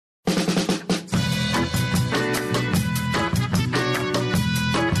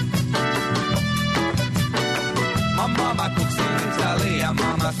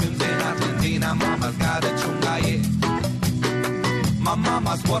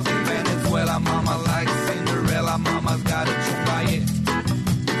por Venezuela. Mama like Cinderella, mama's got a chumbaye.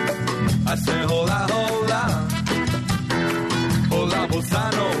 I say hola, hola, hola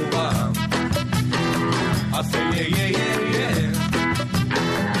bossa nova. I say yeah, yeah, yeah, yeah.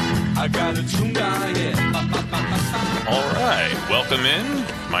 I got a chungaye. All right, welcome in.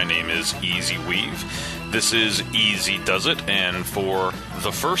 My name is Easy Weave. This is Easy Does It, and for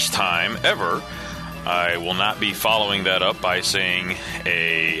the first time ever, I will not be following that up by saying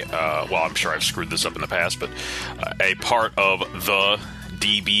well, I'm sure I've screwed this up in the past, but a part of the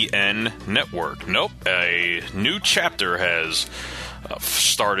DBN network. Nope, a new chapter has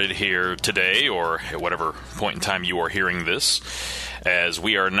started here today, or at whatever point in time you are hearing this, as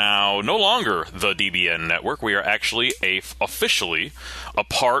we are now no longer the DBN network. We are actually officially a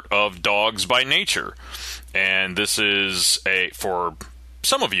part of Dawgs By Nature. And this is for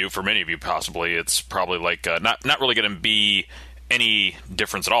some of you, for many of you possibly, it's probably like not really going to be any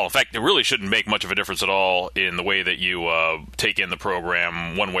difference at all. In fact, it really shouldn't make much of a difference at all in the way that you take in the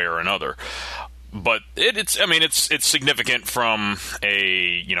program one way or another. But it's significant from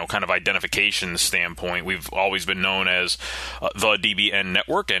a kind of identification standpoint. We've always been known as the DBN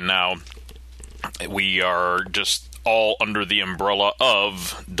network, and now we are just all under the umbrella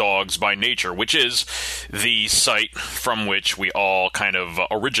of Dawgs By Nature, which is the site from which we all kind of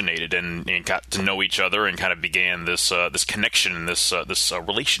originated and got to know each other and kind of began this connection, this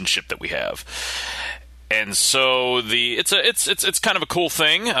relationship that we have. And so it's kind of a cool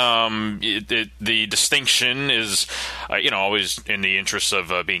thing. The distinction is, always in the interest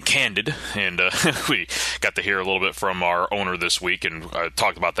of being candid. And we got to hear a little bit from our owner this week, and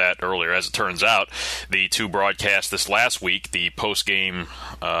talked about that earlier. As it turns out, the two broadcasts this last week, the post-game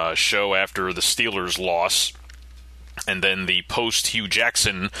show after the Steelers' loss, and then the post-Hugh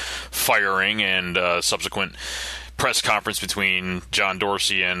Jackson firing and subsequent press conference between John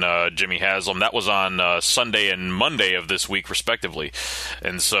Dorsey and Jimmy Haslam. That was on Sunday and Monday of this week, respectively.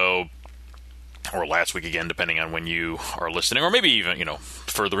 And so, or last week again, depending on when you are listening, or maybe even,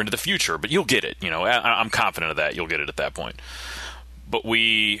 further into the future, but you'll get it. I'm confident of that. You'll get it at that point. But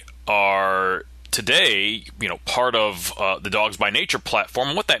we are today, part of the Dawgs By Nature platform.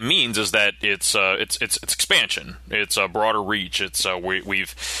 And what that means is that it's expansion. It's a broader reach. It's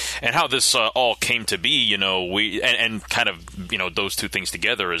we've and how this all came to be. We and kind of those two things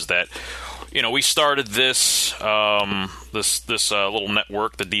together is that we started this little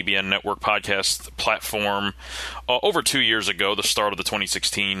network, the DBN Network podcast platform, over 2 years ago, the start of the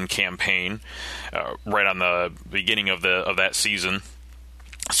 2016 campaign, right on the beginning of that season.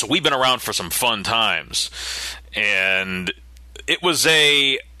 So we've been around for some fun times, and it was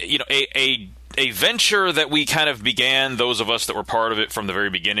a venture that we kind of began, those of us that were part of it from the very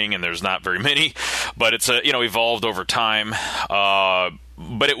beginning, and there's not very many, but it's evolved over time.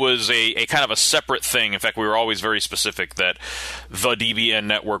 But it was a kind of a separate thing. In fact, we were always very specific that the DBN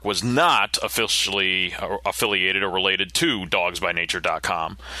network was not officially affiliated or related to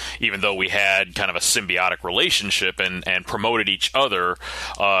DawgsByNature.com, even though we had kind of a symbiotic relationship and promoted each other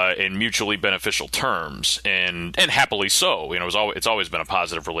in mutually beneficial terms, and happily so. It's always been a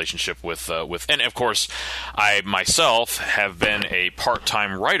positive relationship with and of course, I myself have been a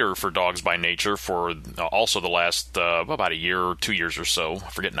part-time writer for Dawgs By Nature for also the last about a year or 2 years or so. I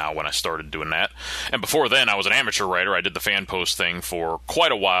forget now when I started doing that. And before then, I was an amateur writer. I did the fan post thing for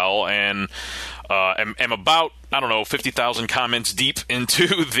quite a while, and am about, 50,000 comments deep into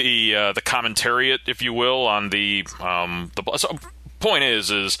the commentariat, if you will, on the so point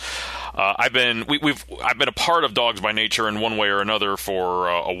is I've been a part of Dawgs By Nature in one way or another for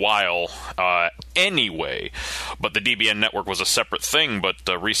a while anyway, but the DBN network was a separate thing. But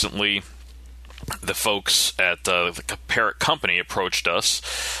recently, the folks at the parent company approached us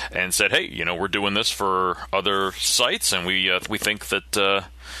and said, "Hey, we're doing this for other sites, and we think that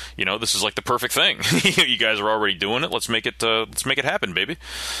this is like the perfect thing. You guys are already doing it. Let's make it happen, baby."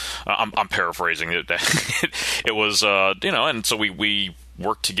 I'm paraphrasing it. It was and so we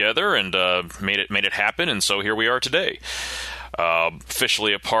worked together and made it happen, and so here we are today.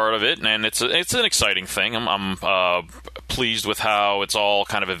 Officially a part of it, and it's an exciting thing. I'm pleased with how it's all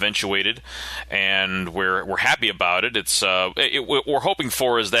kind of eventuated, and we're happy about it. What we're hoping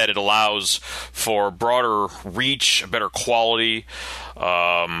for is that it allows for broader reach, better quality,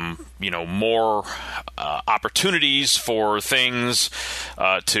 more opportunities for things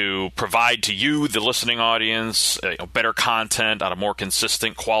to provide to you, the listening audience, better content on a more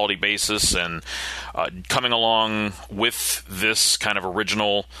consistent quality basis, and coming along with this kind of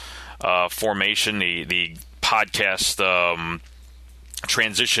original formation, the podcast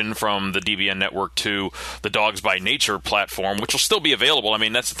transition from the DBN network to the Dawgs By Nature platform, which will still be available. I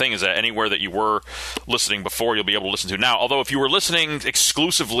mean, that's the thing, is that anywhere that you were listening before, you'll be able to listen to now. Although if you were listening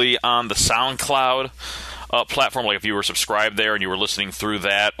exclusively on the SoundCloud platform, like if you were subscribed there and you were listening through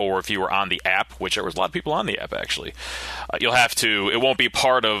that, or if you were on the app, which there was a lot of people on the app actually, you'll have to, it won't be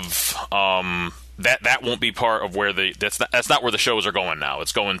part of that won't be part of where that's not where the shows are going now.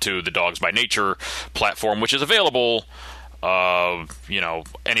 It's going to the Dawgs By Nature platform, which is available anywhere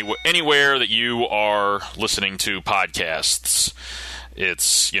that you are listening to podcasts.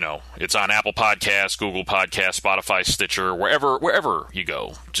 It's on Apple Podcasts, Google Podcasts, Spotify, Stitcher, wherever you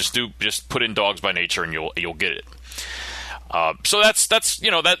go. Just put in Dawgs By Nature and you'll get it. So that's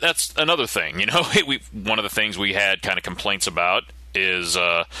another thing. One of the things we had kind of complaints about is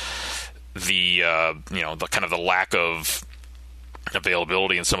the kind of the lack of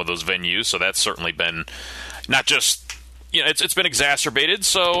availability in some of those venues. So that's certainly been not just. It's been exacerbated.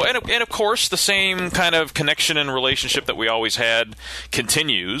 So, and of course, the same kind of connection and relationship that we always had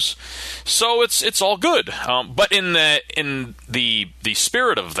continues. So it's all good. But in the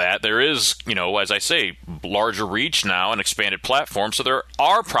spirit of that, there is, as I say, larger reach now and expanded platform. So there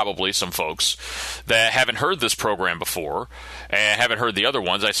are probably some folks that haven't heard this program before and haven't heard the other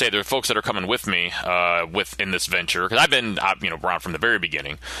ones. I say there are folks that are coming with me in this venture, because I've been around from the very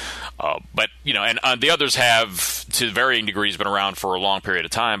beginning. But and the others have, to varying degrees, been around for a long period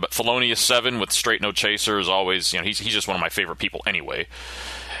of time. But Thelonious 7 with Straight No Chaser is always, he's just one of my favorite people anyway.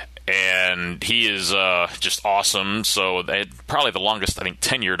 And he is just awesome. So they probably the longest, I think,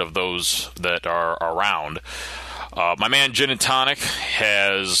 tenured of those that are around. My man Gin and Tonic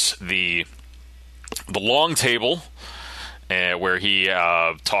has the long table, where he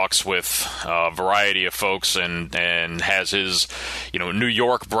talks with a variety of folks and has his New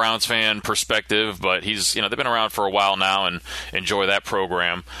York Browns fan perspective. But he's they've been around for a while now and enjoy that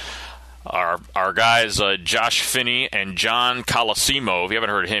program. Our guys Josh Finney and John Colosimo. If you haven't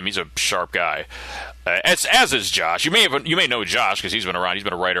heard of him, he's a sharp guy. As is Josh. You may know Josh because he's been around. He's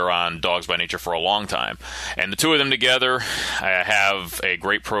been a writer on Dawgs By Nature for a long time. And the two of them together have a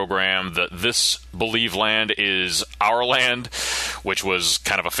great program. This Believe Land is Our Land, which was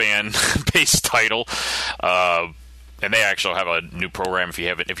kind of a fan-based title. And they actually have a new program.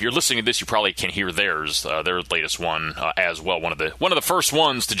 If you're listening to this, you probably can hear theirs, their latest one as well. One of the first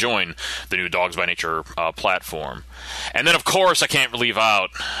ones to join the new Dawgs By Nature platform. And then, of course, I can't leave out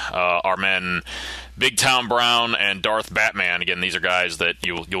our men Big Town Brown and Darth Batman. Again, these are guys that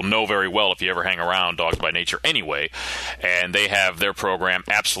you'll know very well if you ever hang around Dawgs By Nature anyway. And they have their program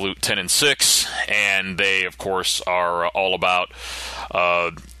Absolute 10 and 6, and they, of course, are all about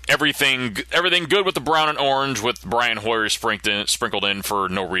everything good with the brown and orange, with Brian Hoyer sprinkled in for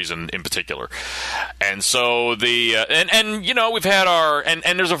no reason in particular. And so we've had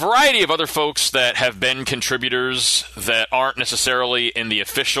and there's a variety of other folks that have been contributors that aren't necessarily in the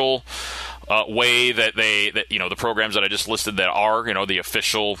official way that the programs that I just listed that are the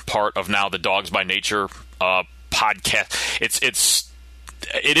official part of now the Dawgs By Nature podcast.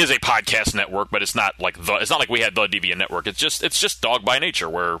 It is a podcast network, but it's not like we had the DBN network. It's just Dawgs By Nature,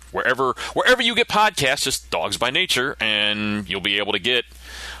 where wherever you get podcasts, just Dawgs By Nature, and you'll be able to get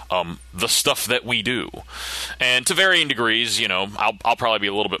the stuff that we do. And to varying degrees, I'll probably be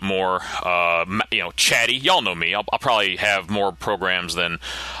a little bit more chatty. Y'all know me. I'll probably have more programs than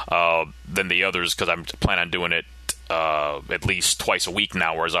the others, because I'm planning on doing it at least twice a week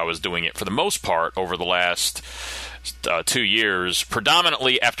now, whereas I was doing it for the most part over the last 2 years,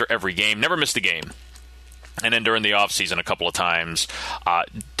 predominantly after every game. Never missed a game. And then during the off season a couple of times,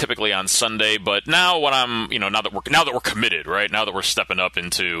 typically on Sunday. But now when I'm, now that we're committed, right? Now that we're stepping up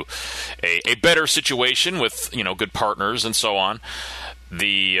into a better situation with, good partners and so on,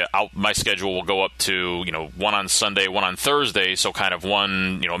 my schedule will go up to, one on Sunday, one on Thursday. So kind of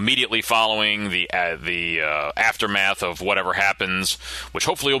one, immediately following the aftermath of whatever happens, which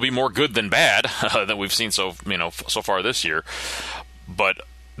hopefully will be more good than bad than we've seen so far this year. But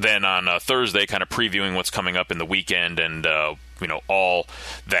then on Thursday, kind of previewing what's coming up in the weekend and, all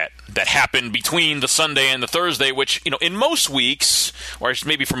that happened between the Sunday and the Thursday, which, in most weeks, or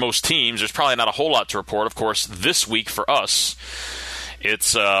maybe for most teams, there's probably not a whole lot to report. Of course, this week for us,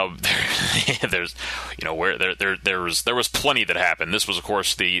 it's there was plenty that happened. This was, of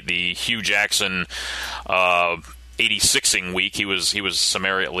course, the Hugh Jackson 86 relaxing week. He was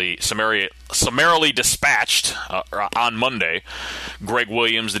summarily dispatched on Monday. Greg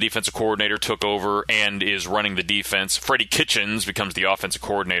Williams, the defensive coordinator, took over and is running the defense. Freddie Kitchens becomes the offensive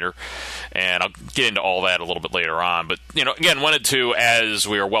coordinator, and I'll get into all that a little bit later on. But again, wanted to, as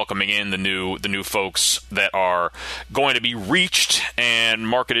we are welcoming in the new folks that are going to be reached and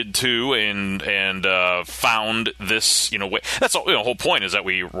marketed to and found this way. That's all. The whole point is that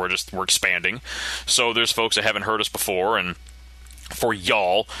we're expanding. So there's folks that haven't heard us before, and for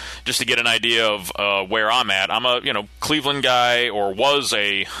y'all, just to get an idea of where I'm at, I'm a Cleveland guy, or was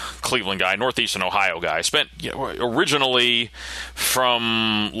a Cleveland guy, northeastern Ohio guy. I spent originally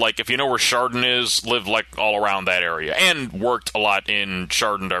from, if you know where Chardon is, lived all around that area, and worked a lot in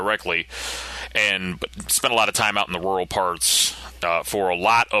Chardon directly, but spent a lot of time out in the rural parts for a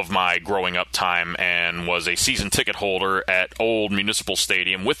lot of my growing up time, and was a season ticket holder at Old Municipal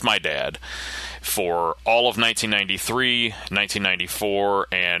Stadium with my dad for all of 1993, 1994,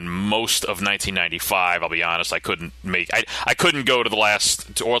 and most of 1995. I'll be honest, I couldn't go to the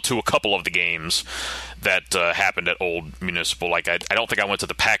last, or to a couple of the games that happened at Old Municipal. I don't think I went to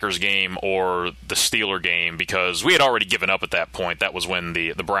the Packers game or the Steeler game, because we had already given up at that point. That was when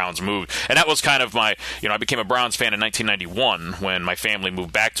the Browns moved. And that was kind of my, I became a Browns fan in 1991 when my family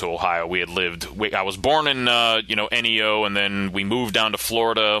moved back to Ohio. I was born in, NEO, and then we moved down to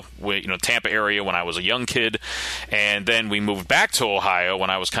Florida, Tampa area, when I was a young kid. And then we moved back to Ohio when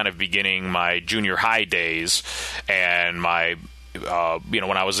I was kind of beginning my junior high days, and my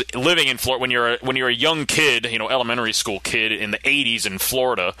when I was living in Florida, when you're a young kid, elementary school kid in the 80s in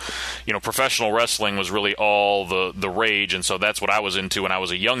Florida, professional wrestling was really all the rage, and so that's what I was into when I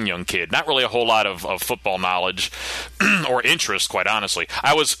was a young kid. Not really a whole lot of football knowledge or interest, quite honestly.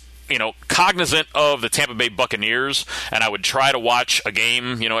 I was cognizant of the Tampa Bay Buccaneers, and I would try to watch a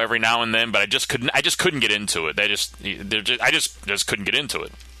game, every now and then, but I just couldn't get into it. I just couldn't get into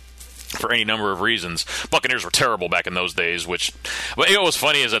it, for any number of reasons. Buccaneers were terrible back in those days, but what was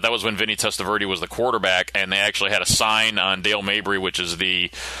funny is that was when Vinny Testaverde was the quarterback, and they actually had a sign on Dale Mabry, which is the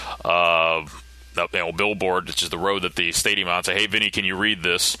billboard, which is the road that the stadium on, say, "Hey, Vinny, can you read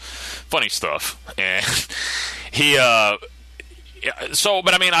this?" Funny stuff. And he...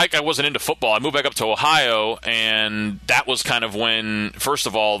 I wasn't into football. I moved back up to Ohio, and that was kind of when, first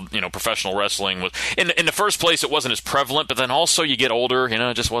of all, professional wrestling was, in the first place, it wasn't as prevalent, but then also you get older,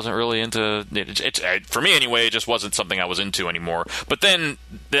 it just wasn't really into, for me anyway, it just wasn't something I was into anymore. But then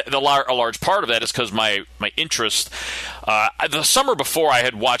a large part of that is because my interest, the summer before, I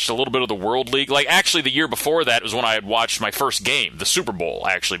had watched a little bit of the World League. Actually, the year before that was when I had watched my first game, the Super Bowl,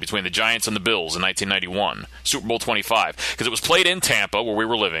 actually, between the Giants and the Bills in 1991, Super Bowl 25, because it was played in Tampa, where we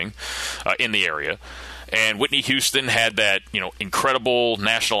were living, in the area, and Whitney Houston had that incredible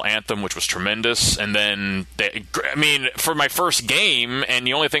national anthem, which was tremendous. And then for my first game, and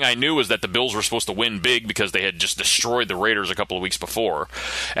the only thing I knew was that the Bills were supposed to win big because they had just destroyed the Raiders a couple of weeks before,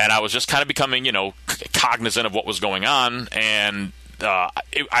 and I was just kind of becoming cognizant of what was going on, and I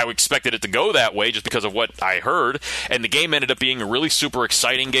expected it to go that way just because of what I heard, and the game ended up being a really super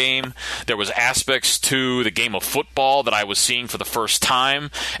exciting game. There was aspects to the game of football that I was seeing for the first time,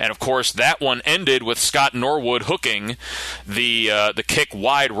 and of course that one ended with Scott Norwood hooking the kick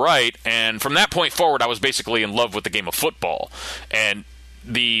wide right, and from that point forward I was basically in love with the game of football. But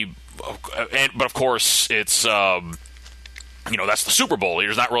of course it's that's the Super Bowl.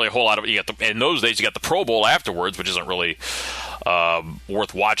 There's not really a whole lot of, in those days you got the Pro Bowl afterwards, which isn't really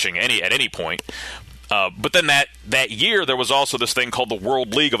worth watching at any point. But then that year, there was also this thing called the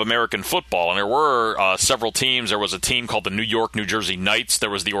World League of American Football, and there were several teams. There was a team called the New York, New Jersey Knights. There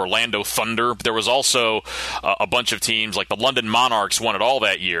was the Orlando Thunder. There was also a bunch of teams, like the London Monarchs won it all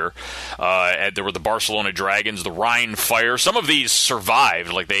that year. And there were the Barcelona Dragons, the Rhine Fire. Some of these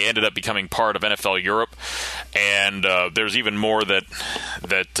survived. They ended up becoming part of NFL Europe. And there's even more that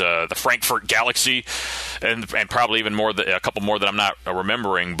the Frankfurt Galaxy, and probably even more, a couple more that I'm not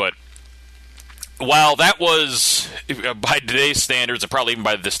remembering, but while that was, by today's standards, and probably even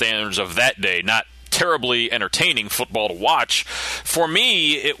by the standards of that day, not terribly entertaining football to watch, for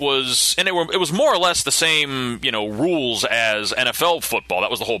me it was more or less the same rules as NFL football. That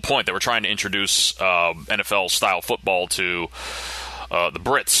was the whole point. They were trying to introduce NFL style football to the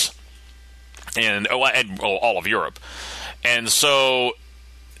Brits and all of Europe, and so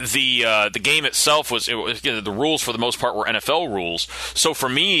the game itself the rules for the most part were NFL rules. So for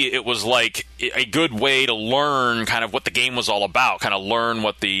me, it was like a good way to learn kind of what the game was all about, kind of learn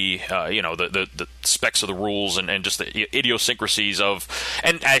what the specs of the rules and just the idiosyncrasies of,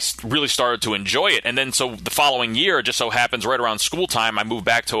 and I really started to enjoy it. And then so the following year, it just so happens right around school time, I moved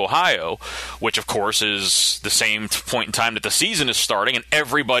back to Ohio, which of course is the same point in time that the season is starting, and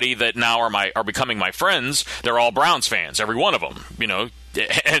everybody that now are becoming my friends, they're all Browns fans, every one of them,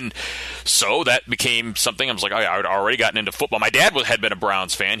 And so that became something. I was like, I had already gotten into football. My dad had been a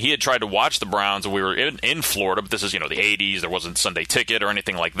Browns fan. He had tried to watch the Browns when we were in Florida, but this is, the 80s. There wasn't Sunday Ticket or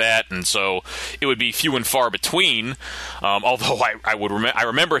anything like that, and so it would be few and far between. Although I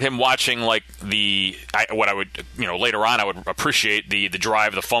remembered him watching like later on I would appreciate the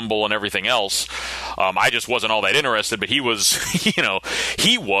drive, the fumble, and everything else. I just wasn't all that interested, but he was,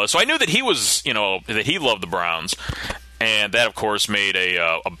 he was. So I knew that he was, that he loved the Browns. And that, of course, made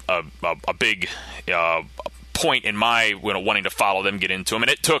a big point in my wanting to follow them, get into them. And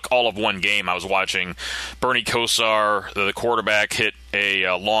it took all of one game. I was watching Bernie Kosar, the quarterback, hit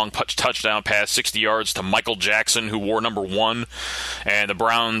a long touchdown pass, 60 yards to Michael Jackson, who wore number 1. And the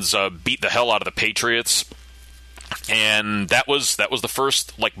Browns beat the hell out of the Patriots. And that was the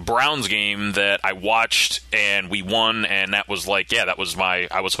first Browns game that I watched, and we won. And that was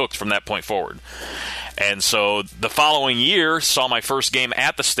I was hooked from that point forward. And so the following year saw my first game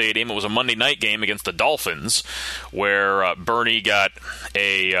at the stadium. It was a Monday night game against the Dolphins, where Bernie got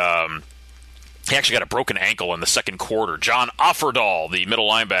he actually got a broken ankle in the second quarter. John Offerdahl, the middle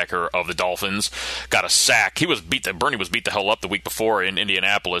linebacker of the Dolphins, got a sack. Bernie was beat the hell up the week before in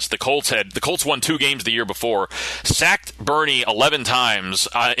Indianapolis. The Colts won 2 games the year before, sacked Bernie 11 times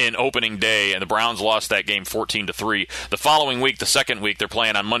in opening day, and the Browns lost that game 14-3. The following week, the second week, they're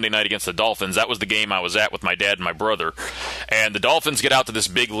playing on Monday night against the Dolphins. That was the game I was at with my dad and my brother. And the Dolphins get out to this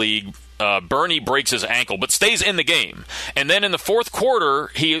big league. Bernie breaks his ankle, but stays in the game. And then in the fourth quarter,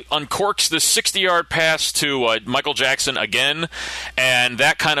 he uncorks this 60-yard pass to Michael Jackson again, and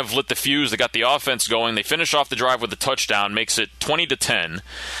that kind of lit the fuse. They got the offense going. They finish off the drive with a touchdown, makes it 20-10.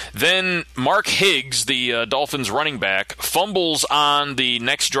 Then Mark Higgs, the Dolphins running back, fumbles on the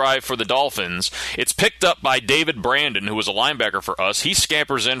next drive for the Dolphins. It's picked up by David Brandon, who was a linebacker for us. He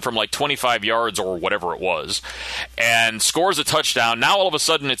scampers in from 25 yards or whatever it was and scores a touchdown. Now all of a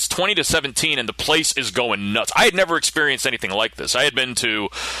sudden it's 20-17, and the place is going nuts. I had never experienced anything like this. I had been to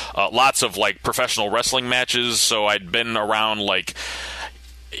lots of professional wrestling matches, so I'd been around a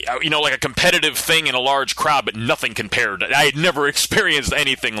competitive thing in a large crowd, but nothing compared. I had never experienced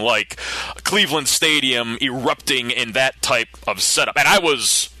anything like Cleveland Stadium erupting in that type of setup. And I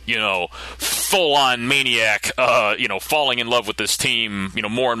was, full-on maniac, falling in love with this team,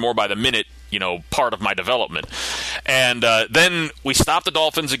 more and more by the minute, part of my development. And then we stop the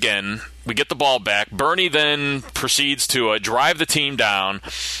Dolphins again. We get the ball back. Bernie then proceeds to drive the team down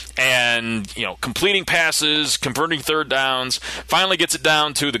and, completing passes, converting third downs, finally gets it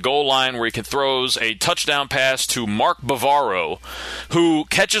down to the goal line where he throws a touchdown pass to Mark Bavaro, who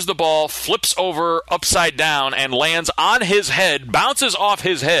catches the ball, flips over upside down, and lands on his head, bounces off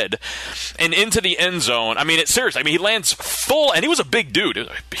his head, and into the end zone. I mean, it's serious. I mean, he lands full, and he was a big dude. He was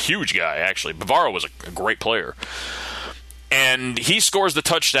a huge guy, actually. Bavaro was a great player. And he scores the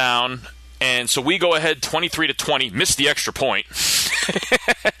touchdown, and so we go ahead 23-20, missed the extra point.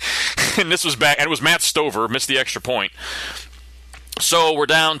 And this was back, and it was Matt Stover, missed the extra point. So we're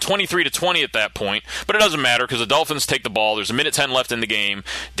down 23-20 at that point, but it doesn't matter because the Dolphins take the ball. There's 1:10 left in the game.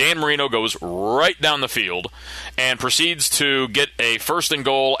 Dan Marino goes right down the field and proceeds to get a first and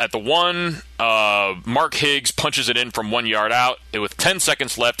goal at the 1. Mark Higgs punches it in from 1 yard out with 10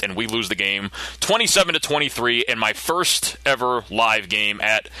 seconds left, and we lose the game 27-23 in my first ever live game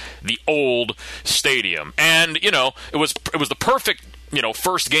at the old stadium. And, it was the perfect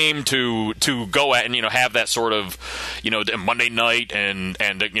first game to go at and, have that sort of, Monday night and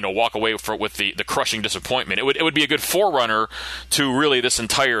walk away with the crushing disappointment. It would be a good forerunner to really this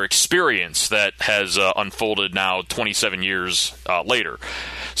entire experience that has unfolded now 27 years later.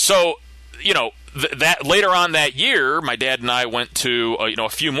 So, that later on that year, my dad and I went to, a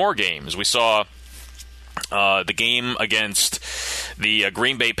few more games. We saw the game against the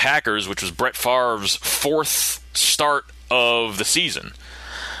Green Bay Packers, which was Brett Favre's 4th start of the season,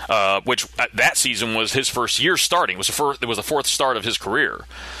 which that season was his first year starting. It was the 4th start of his career,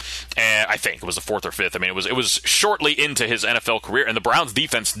 and I think it was the 4th or 5th. I mean, it was shortly into his NFL career, and the Browns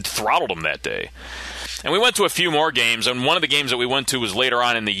defense throttled him that day. And we went to a few more games, and one of the games that we went to was later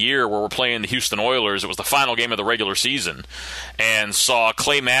on in the year where we're playing the Houston Oilers. It was the final game of the regular season, and saw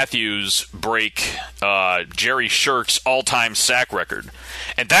Clay Matthews break Jerry Shirk's all-time sack record.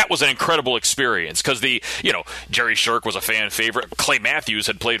 And that was an incredible experience because Jerry Shirk was a fan favorite. Clay Matthews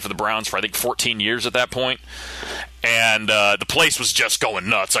had played for the Browns for, I think, 14 years at that point. And the place was just going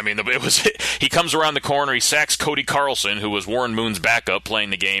nuts. I mean, he comes around the corner, he sacks Cody Carlson, who was Warren Moon's backup,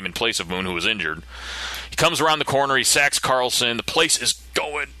 playing the game in place of Moon, who was injured. He comes around the corner, he sacks Carlson. The place is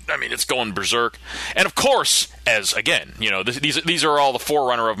going, it's going berserk. And of course, as again, these are all the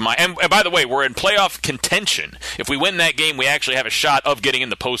forerunner of my. And by the way, we're in playoff contention. If we win that game, we actually have a shot of getting in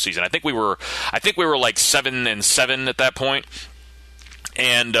the postseason. I think we were like 7-7 at that point.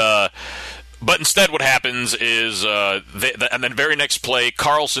 And but instead, what happens is, and then very next play,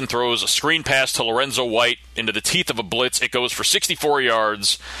 Carlson throws a screen pass to Lorenzo White into the teeth of a blitz. It goes for 64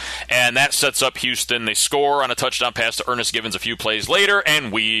 yards, and that sets up Houston. They score on a touchdown pass to Ernest Givens a few plays later,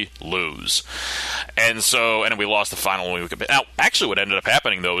 and we lose. And then we lost the final week. Now, actually, what ended up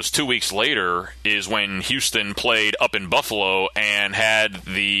happening, though, is 2 weeks later is when Houston played up in Buffalo and had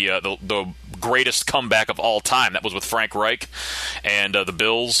the greatest comeback of all time. That was with Frank Reich and the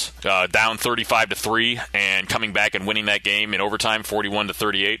Bills down 35-3 and coming back and winning that game in overtime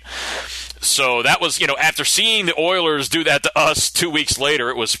 41-38. So that was, after seeing the Oilers do that to us 2 weeks later,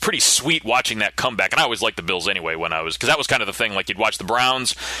 it was pretty sweet watching that comeback. And I always liked the Bills anyway because that was kind of the thing. Like, you'd watch the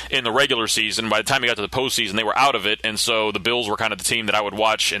Browns in the regular season. By the time you got to the postseason, they were out of it. And so the Bills were kind of the team that I would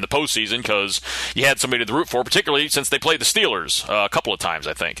watch in the postseason because you had somebody to root for, particularly since they played the Steelers a couple of times,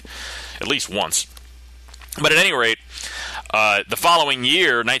 I think. At least once. But at any rate, the following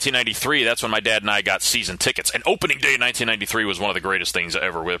year, 1993, that's when my dad and I got season tickets. And opening day 1993 was one of the greatest things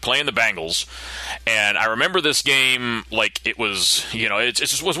ever. We were playing the Bengals, and I remember this game like it was, it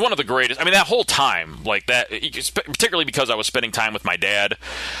just was one of the greatest. I mean, that whole time, like that, particularly because I was spending time with my dad,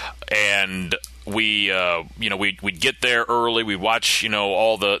 and we'd get there early. We'd watch,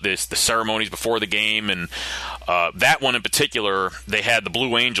 all the ceremonies before the game, and that one in particular, they had the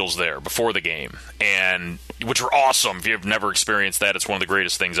Blue Angels there before the game, and which were awesome. If you've never experienced that, it's one of the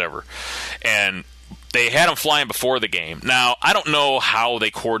greatest things ever. And they had them flying before the game. Now, I don't know how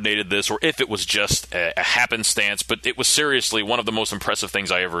they coordinated this or if it was just a happenstance, but it was seriously one of the most impressive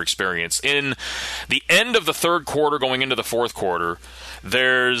things I ever experienced. In the end of the third quarter going into the fourth quarter,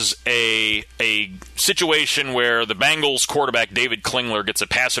 there's a situation where the Bengals quarterback, David Klingler, gets a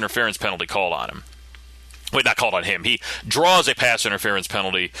pass interference penalty called on him. Wait, not called on him. He draws a pass interference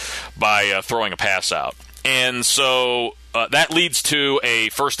penalty by throwing a pass out. And so that leads to a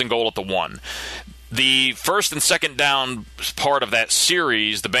 1st and goal at the 1. The first and second down part of that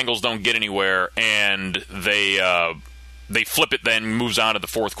series, the Bengals don't get anywhere, and they flip it, then moves on to the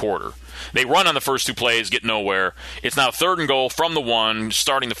fourth quarter. They run on the first 2 plays, get nowhere. It's now 3rd and goal from the 1,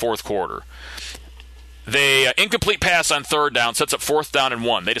 starting the fourth quarter. They incomplete pass on 3rd down, sets up 4th down and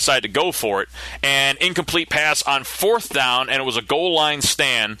 1. They decide to go for it, and incomplete pass on 4th down, and it was a goal line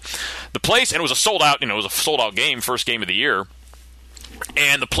stand. The place, and it was a sold out game, first game of the year.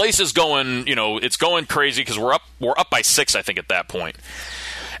 And the place is going, it's going crazy because we're up by 6, I think, at that point.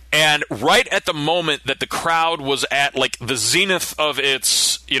 And right at the moment that the crowd was at like the zenith of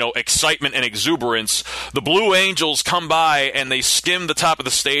its, excitement and exuberance, the Blue Angels come by and they skim the top of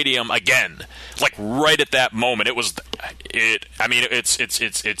the stadium again. Like right at that moment,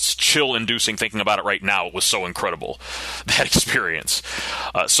 it's chill-inducing thinking about it right now. It was so incredible, that experience.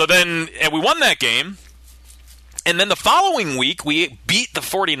 And we won that game. And then the following week, we beat the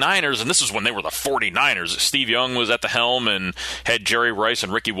 49ers, and this is when they were the 49ers. Steve Young was at the helm and had Jerry Rice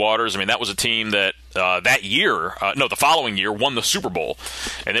and Ricky Watters. I mean, that was a team that the following year won the Super Bowl.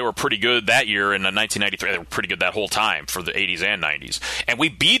 And they were pretty good that year in 1993. They were pretty good that whole time for the 80s and 90s. And we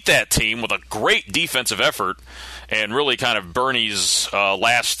beat that team with a great defensive effort and really kind of Bernie's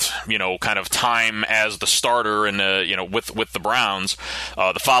last, kind of time as the starter and, with the Browns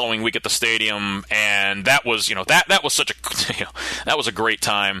the following week at the stadium. And that was, that was such a, that was a great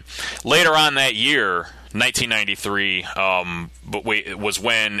time. Later on that year, 1993, was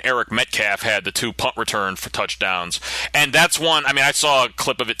when Eric Metcalf had the 2 punt return for touchdowns. And that's one, I saw a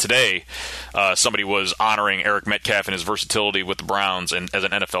clip of it today. Somebody was honoring Eric Metcalf and his versatility with the Browns and as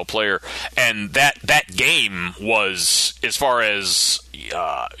an NFL player. And that game was, as far as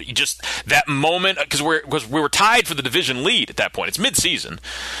just that moment, because we were tied for the division lead at that point. It's mid-season.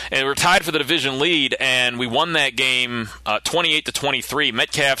 And we were tied for the division lead, and we won that game 28-23.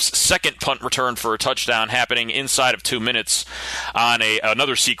 Metcalf's second punt return for a touchdown happening inside of 2 minutes on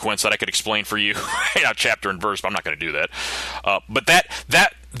another sequence that I could explain for you, chapter and verse, but I'm not going to do that. But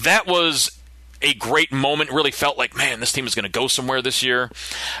that was a great moment. Really felt like, man, this team is going to go somewhere this year.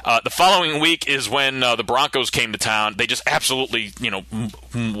 The following week is when the Broncos came to town. They just absolutely,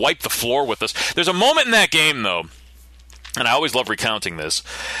 wiped the floor with us. There's a moment in that game, though, and I always love recounting this,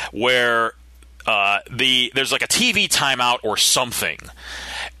 where there's like a TV timeout or something,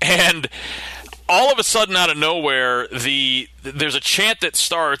 and all of a sudden, out of nowhere, there's a chant that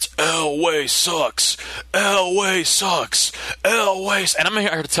starts, Elway sucks, Elway sucks, Elway. And I'm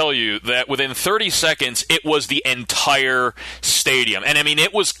here to tell you that within 30 seconds, it was the entire stadium. And I mean,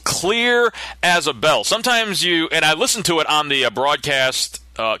 it was clear as a bell. Sometimes and I listened to it on the broadcast,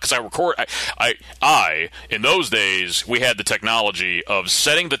 because I record, in those days, we had the technology of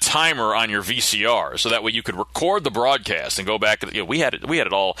setting the timer on your VCR, so that way you could record the broadcast and go back. We had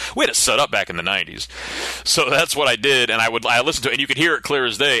it all. We had it set up back in the 90s. So that's what I did, and I listened to it, and you could hear it clear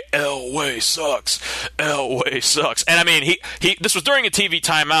as day. Elway sucks. Elway sucks. And I mean, this was during a TV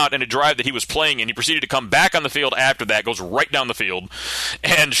timeout and a drive that he was playing, and he proceeded to come back on the field after that, goes right down the field,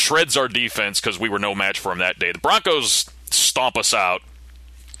 and shreds our defense because we were no match for him that day. The Broncos stomp us out.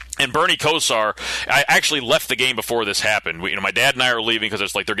 And Bernie Kosar, I actually left the game before this happened. My dad and I are leaving because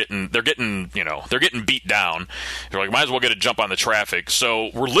it's like they're getting beat down. They're like, might as well get a jump on the traffic.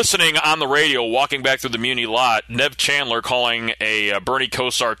 So we're listening on the radio, walking back through the Muni lot. Nev Chandler calling a Bernie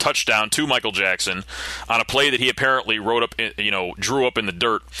Kosar touchdown to Michael Jackson on a play that he apparently drew up in the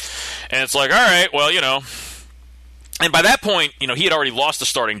dirt. And it's like, all right, well, And by that point, he had already lost the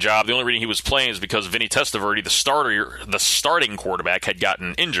starting job. The only reason he was playing is because Vinny Testaverde, the starting quarterback, had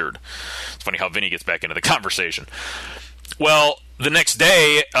gotten injured. It's funny how Vinny gets back into the conversation. Well, the next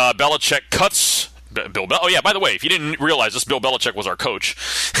day, Belichick cuts Bill Belichick. Oh, yeah, by the way, if you didn't realize this, Bill Belichick was our coach.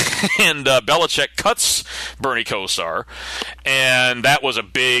 And Belichick cuts Bernie Kosar. And that was a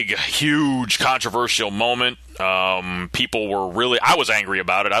big, huge, controversial moment. People were I was angry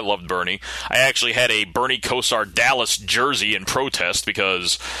about it. I loved Bernie. I actually had a Bernie Kosar Dallas jersey in protest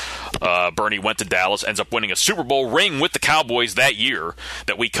because Bernie went to Dallas, ends up winning a Super Bowl ring with the Cowboys that year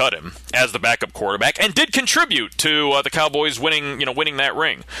that we cut him as the backup quarterback, and did contribute to the Cowboys winning that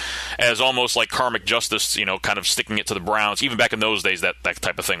ring as almost like karmic justice, kind of sticking it to the Browns. Even back in those days, that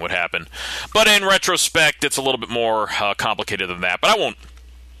type of thing would happen. But in retrospect, it's a little bit more complicated than that. But I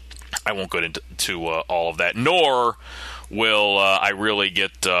won't go into all of that, nor will I really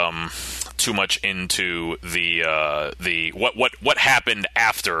get too much into the what happened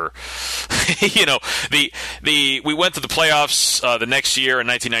after. We went to the playoffs the next year in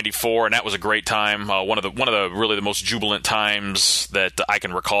 1994, and that was a great time. One of the really the most jubilant times that I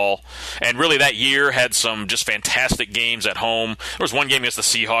can recall. And really, that year had some just fantastic games at home. There was one game against the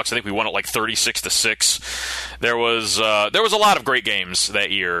Seahawks. I think we won it like 36-6. There was a lot of great games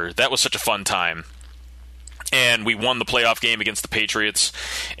that year. That was such a fun time. And we won the playoff game against the Patriots,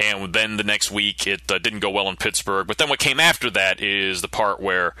 and then the next week it didn't go well in Pittsburgh. But then what came after that is the part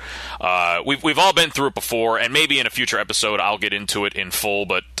where we've all been through it before, and maybe in a future episode I'll get into it in full.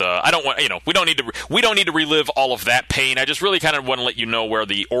 But I don't want we don't need to relive all of that pain. I just really kind of want to let you know where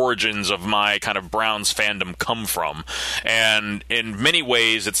the origins of my kind of Browns fandom come from, and in many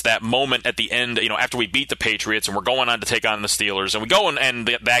ways it's that moment at the end, after we beat the Patriots and we're going on to take on the Steelers, and we go and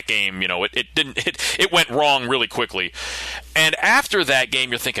that game, it went wrong really quickly. And after that game,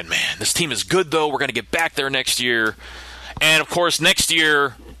 you're thinking, man, this team is good, though. We're going to get back there next year. And, of course, next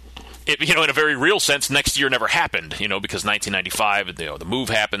year, in a very real sense, next year never happened, because 1995, the move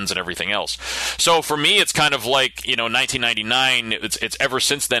happens and everything else. So for me, it's kind of like, 1999, it's ever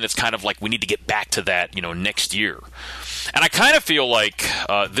since then, it's kind of like we need to get back to that, next year. And I kind of feel like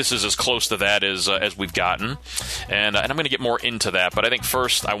this is as close to that as we've gotten, and I'm going to get more into that. But I think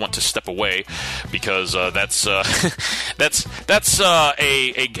first I want to step away because that's a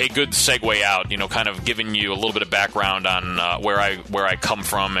good segue out. Kind of giving you a little bit of background on where I come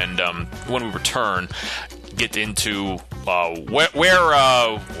from, and when we return, get into where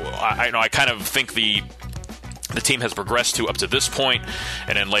I kind of think the team has progressed to up to this point,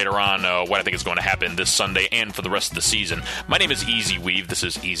 and then later on what I think is going to happen this Sunday and for the rest of the season. My name is Easy Weave. This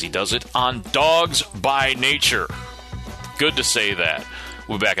is Easy Does It on Dawgs By Nature. Good to say that.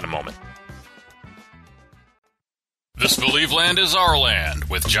 We'll be back in a moment. This Believe Land is Our Land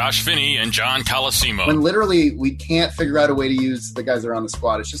with Josh Finney and John Colosimo. When literally we can't figure out a way to use the guys that are on the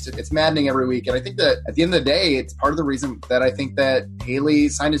squad. It's maddening every week. And I think that at the end of the day, it's part of the reason that I think that Haley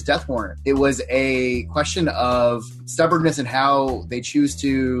signed his death warrant. It was a question of stubbornness in how they choose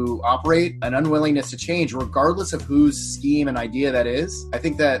to operate, an unwillingness to change, regardless of whose scheme and idea that is. I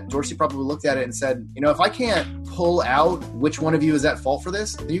think that Dorsey probably looked at it and said, if I can't pull out which one of you is at fault for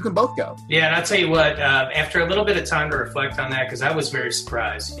this, then you can both go. Yeah, and I'll tell you what, after a little bit of time to reflect on that, because I was very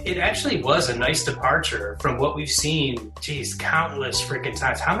surprised, it actually was a nice departure from what we've seen, countless freaking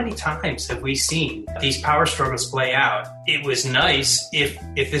times. How many times have we seen these power struggles play out? It was nice if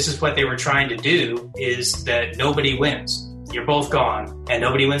this is what they were trying to do, is that nobody wins. You're both gone, and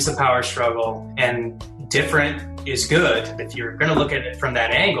nobody wins the power struggle, and different is good. If you're going to look at it from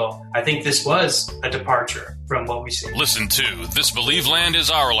that angle, I think this was a departure from what we see. Listen to This Believe Land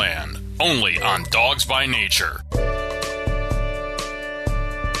is Our Land, only on Dawgs By Nature.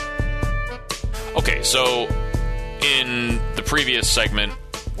 Okay, so in the previous segment,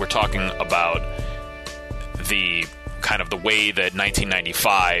 we're talking about the kind of the way that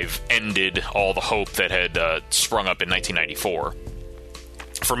 1995 ended all the hope that had sprung up in 1994.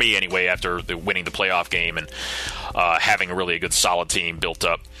 For me, anyway, after winning the playoff game and having a good solid team built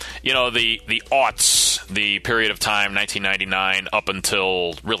up. You know, the aughts, the period of time, 1999 up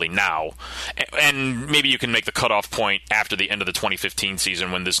until really now, and maybe you can make the cutoff point after the end of the 2015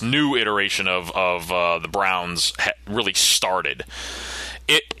 season when this new iteration of the Browns really started.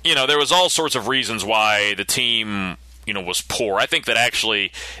 There was all sorts of reasons why the team was poor. I think that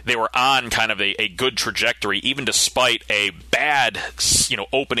actually they were on kind of a good trajectory, even despite a bad,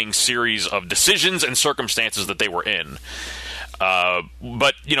 opening series of decisions and circumstances that they were in.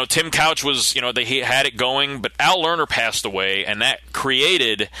 But Tim Couch was, he had it going, but Al Lerner passed away, and that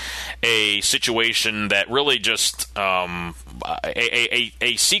created a situation that really just a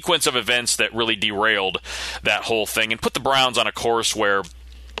sequence of events that really derailed that whole thing and put the Browns on a course where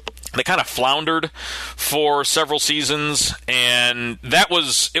they kind of floundered for several seasons, and it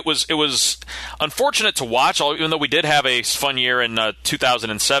was unfortunate to watch. Even though we did have a fun year in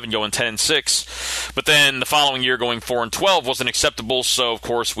 2007, going 10-6, but then the following year going 4-12 wasn't acceptable. So of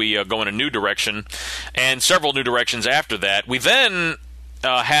course we go in a new direction, and several new directions after that. We then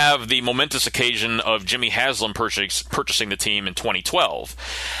have the momentous occasion of Jimmy Haslam purchasing the team in 2012,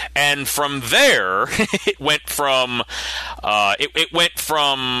 and from there it went from I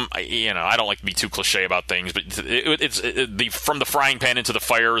don't like to be too cliche about things, but from the frying pan into the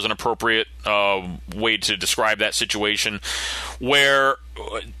fire is an appropriate way to describe that situation, where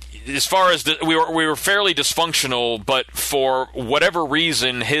as far as we were fairly dysfunctional, but for whatever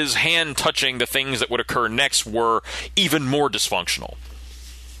reason his hand touching the things that would occur next were even more dysfunctional.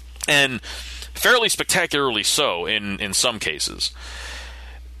 And fairly spectacularly so in some cases,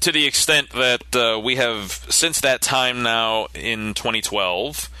 to the extent that we have, since that time now in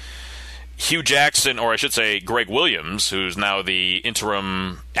 2012, Hugh Jackson, or I should say Greg Williams, who's now the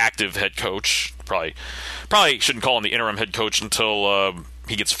interim active head coach, probably shouldn't call him the interim head coach until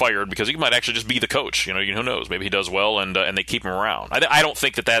he gets fired, because he might actually just be the coach. Who knows? Maybe he does well and they keep him around. I don't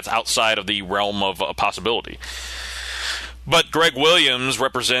think that that's outside of the realm of a possibility. But Greg Williams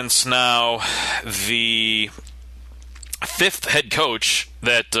represents now the fifth head coach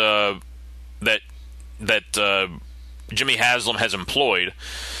that Jimmy Haslam has employed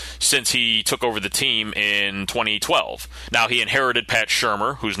since he took over the team in 2012. Now, he inherited Pat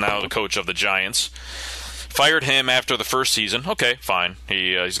Shurmur, who's now the coach of the Giants. Fired him after the first season. Okay, fine.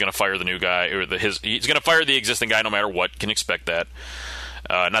 He's going to fire the new guy, or he's going to fire the existing guy no matter what. Can expect that.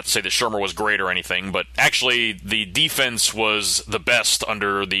 Not to say that Shurmur was great or anything, but actually the defense was the best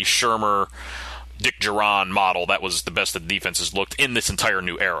under the Shurmur Dick Duran model. That was the best that the defense has looked in this entire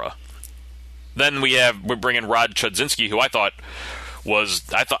new era. Then we're bringing Rod Chudzinski, who I thought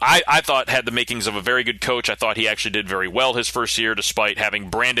had the makings of a very good coach. I thought he actually did very well his first year, despite having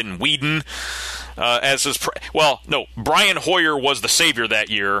Brandon Weeden as his. Brian Hoyer was the savior that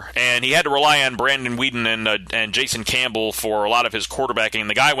year, and he had to rely on Brandon Weeden and Jason Campbell for a lot of his quarterbacking. And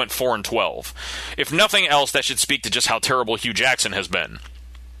the guy went 4-12. If nothing else, that should speak to just how terrible Hugh Jackson has been.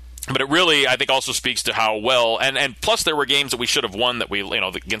 But it really, I think, also speaks to how well, and plus there were games that we should have won that we,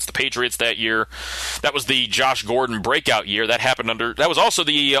 against the Patriots that year. That was the Josh Gordon breakout year. That was also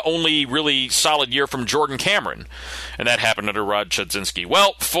the only really solid year from Jordan Cameron, and that happened under Rod Chudzinski.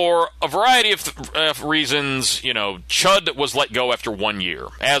 Well, for a variety of reasons, Chud was let go after 1 year,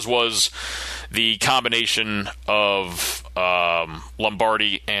 as was the combination of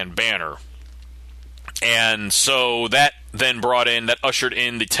Lombardi and Banner. And so that ushered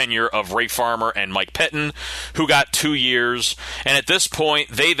in the tenure of Ray Farmer and Mike Pettin, who got 2 years. And at this point,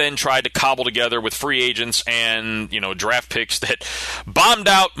 they then tried to cobble together with free agents and, draft picks that bombed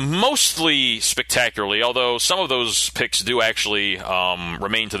out mostly spectacularly, although some of those picks do actually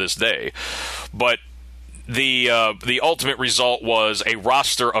remain to this day. But the ultimate result was a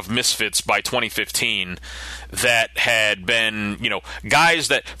roster of misfits by 2015 that had been, guys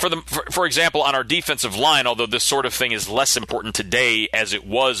that, for example, on our defensive line, although this sort of thing is less important today as it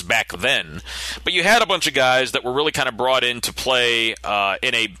was back then, but you had a bunch of guys that were really kind of brought in to play in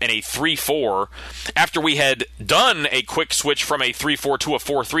a 3-4 after we had done a quick switch from a 3-4 to a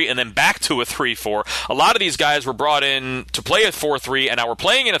 4-3 and then back to a 3-4. A lot of these guys were brought in to play a 4-3, and now we're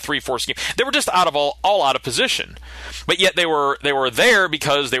playing in a 3-4 scheme. They were just all out of position, but yet they were there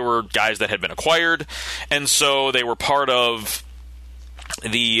because they were guys that had been acquired, and so they were part of what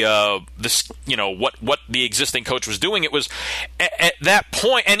the existing coach was doing. It was at that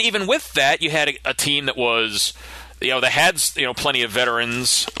point, and even with that, you had a team that was, that had plenty of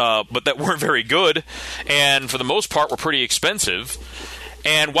veterans, but that weren't very good, and for the most part were pretty expensive.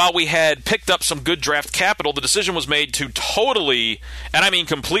 And while we had picked up some good draft capital, the decision was made to totally, and I mean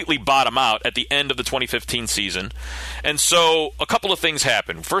completely, bottom out at the end of the 2015 season. And so a couple of things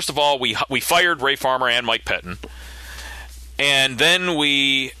happened. First of all, we fired Ray Farmer and Mike Pettin. And then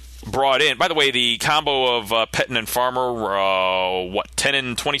we brought in, by the way, the combo of Pettin and Farmer,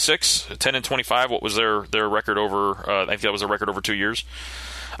 10-26, 10-25. What was their record over? I think that was a record over 2 years.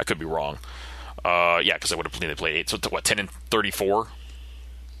 I could be wrong. Yeah, because they played 8. So what? 10-34.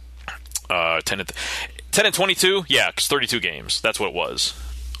 10-22. Yeah, because 32 games. That's what it was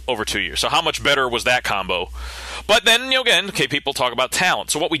over 2 years. So how much better was that combo? But then, again, people talk about talent.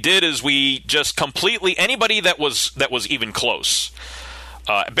 So what we did is we just completely, anybody that was even close,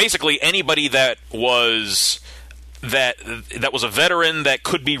 basically anybody that was a veteran that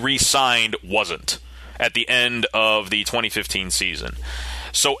could be re-signed wasn't at the end of the 2015 season.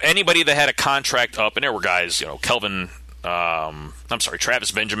 So anybody that had a contract up, and there were guys,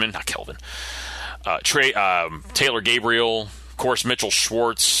 Travis Benjamin, not Kelvin, Taylor Gabriel, of course, Mitchell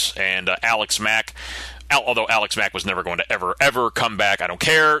Schwartz, and Alex Mack. Although Alex Mack was never going to ever come back. I don't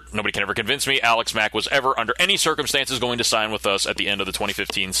care. Nobody can ever convince me Alex Mack was ever, under any circumstances, going to sign with us at the end of the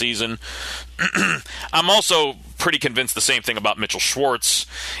 2015 season. I'm also pretty convinced the same thing about Mitchell Schwartz,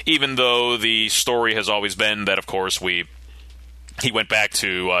 even though the story has always been that, of course, he went back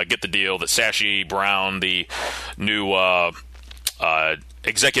to get the deal that Sashi Brown, the new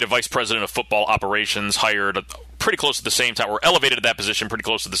executive vice president of football operations, hired pretty close at the same time, or elevated to that position pretty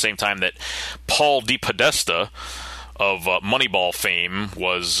close at the same time that Paul DePodesta of Moneyball fame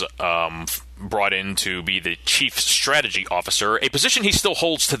was brought in to be the chief strategy officer, a position he still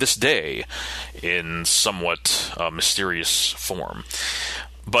holds to this day in somewhat mysterious form.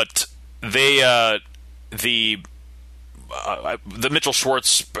 But the Mitchell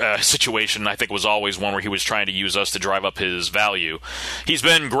Schwartz situation, I think, was always one where he was trying to use us to drive up his value. He's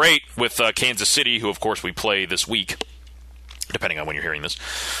been great with Kansas City, who, of course, we play this week, depending on when you're hearing this.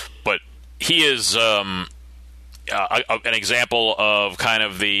 But he is an example of kind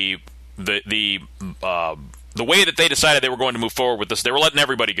of the way that they decided they were going to move forward with this. They were letting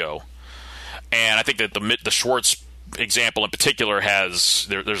everybody go, and I think that the Schwartz example in particular there's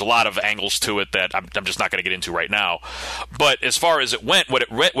a lot of angles to it that I'm just not going to get into right now. But as far as it went, what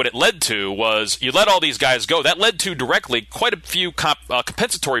it led to was you let all these guys go. That led to directly quite a few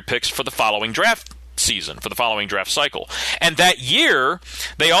compensatory picks for the following draft season, for the following draft cycle. And that year,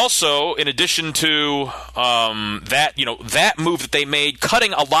 they also, in addition to that move that they made,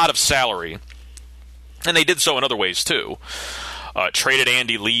 cutting a lot of salary, and they did so in other ways too, traded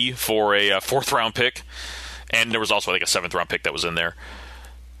Andy Lee for a 4th round pick. And there was also, I think, a 7th round pick that was in there.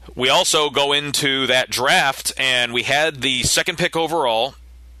 We also go into that draft, and we had the 2nd pick overall.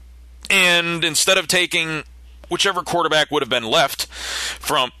 And instead of taking whichever quarterback would have been left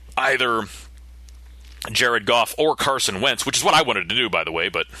from either Jared Goff or Carson Wentz, which is what I wanted to do, by the way,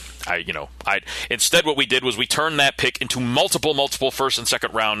 but instead what we did was we turned that pick into multiple 1st and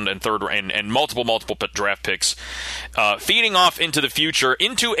 2nd round and 3rd and multiple draft picks, feeding off into the future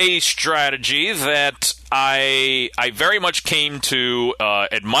into a strategy that I very much came to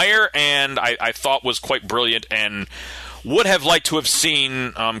admire and I thought was quite brilliant and would have liked to have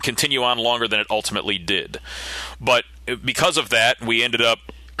seen continue on longer than it ultimately did. But because of that, we ended up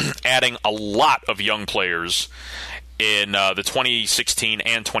adding a lot of young players in the 2016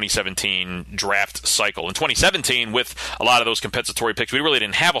 and 2017 draft cycle. In 2017, with a lot of those compensatory picks, we really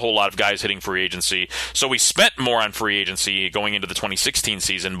didn't have a whole lot of guys hitting free agency, so we spent more on free agency going into the 2016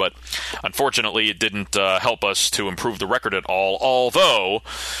 season, but unfortunately it didn't help us to improve the record at all, although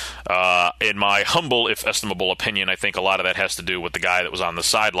in my humble, if estimable opinion, I think a lot of that has to do with the guy that was on the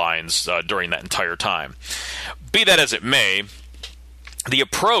sidelines during that entire time. Be that as it may, the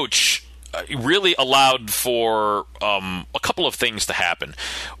approach really allowed for a couple of things to happen.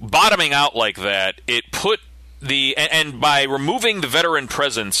 Bottoming out like that, it put and by removing the veteran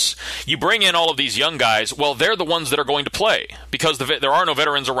presence, you bring in all of these young guys. Well, they're the ones that are going to play because there are no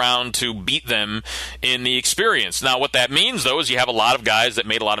veterans around to beat them in the experience. Now, what that means, though, is you have a lot of guys that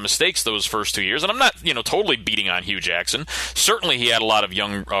made a lot of mistakes those first 2 years. And I'm not, totally beating on Hugh Jackson. Certainly, he had a lot of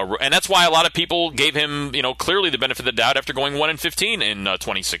young, and that's why a lot of people gave him, clearly the benefit of the doubt after going 1-15 in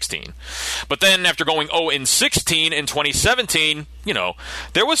 2016. But then after going 0-16 in 2017,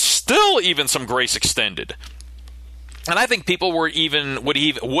 there was still even some grace extended. And I think people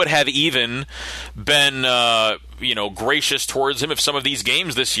would have even been gracious towards him if some of these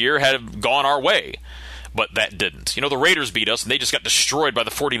games this year had gone our way. But that didn't. The Raiders beat us, and they just got destroyed by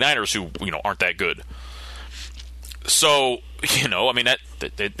the 49ers, who aren't that good. So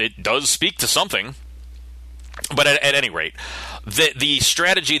it does speak to something. But at any rate, the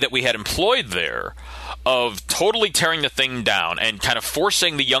strategy that we had employed there of totally tearing the thing down and kind of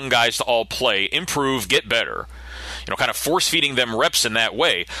forcing the young guys to all play, improve, get better, kind of force-feeding them reps in that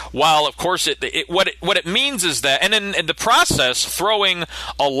way, while, of course, what it means is that, and in the process, throwing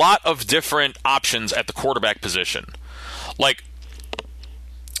a lot of different options at the quarterback position. Like,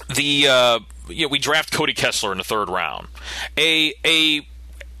 we draft Cody Kessler in the third round.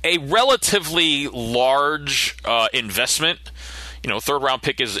 A relatively large investment, third round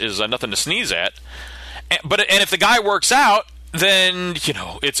pick is nothing to sneeze at. But if the guy works out, then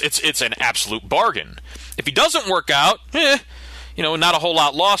it's an absolute bargain. If he doesn't work out, not a whole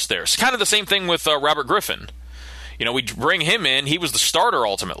lot lost there. It's kind of the same thing with Robert Griffin. We bring him in. He was the starter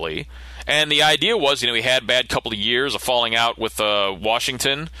ultimately, and the idea was, he had a bad couple of years of falling out with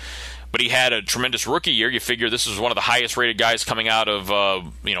Washington. But he had a tremendous rookie year. You figure this is one of the highest-rated guys coming out of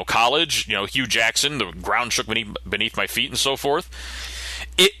college. Hugh Jackson, the ground shook beneath my feet and so forth.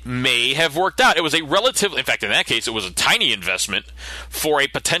 It may have worked out. It was a relative, in fact, in that case, it was a tiny investment for a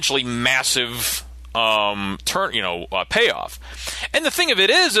potentially massive payoff. And the thing of it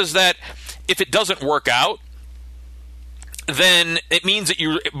is that if it doesn't work out, then it means that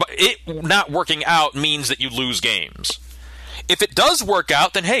it not working out means that you lose games. If it does work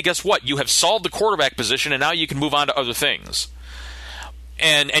out, then hey, guess what? You have solved the quarterback position, and now you can move on to other things.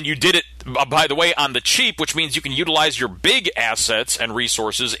 And you did it, by the way, on the cheap, which means you can utilize your big assets and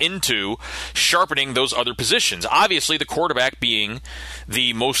resources into sharpening those other positions. Obviously, the quarterback being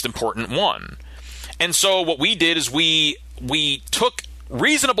the most important one. And so what we did is we took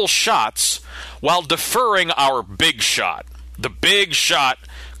reasonable shots while deferring our big shot. The big shot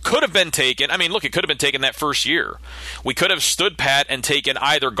could have been taken. I mean, look, it could have been taken that first year. We could have stood pat and taken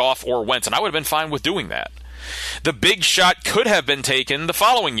either Goff or Wentz, and I would have been fine with doing that. The big shot could have been taken the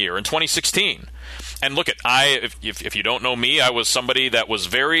following year in 2016. And look, if you don't know me, I was somebody that was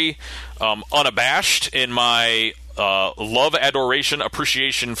very unabashed in my love, adoration,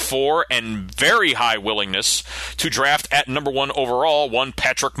 appreciation for, and very high willingness to draft at number 1 overall one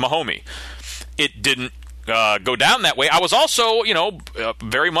Patrick Mahomes. It didn't go down that way. I was also,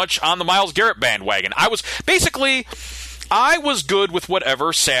 very much on the Myles Garrett bandwagon. I was good with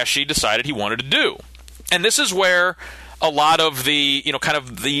whatever Sashi decided he wanted to do. And this is where a lot of the, kind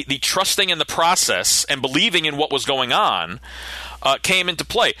of the trusting in the process and believing in what was going on came into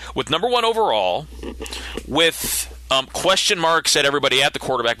play. With number 1 overall, with question marks at everybody at the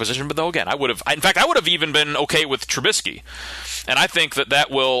quarterback position, but though, again, I would have even been okay with Trubisky. And I think that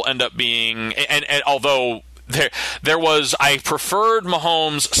will end up being, and although there was, I preferred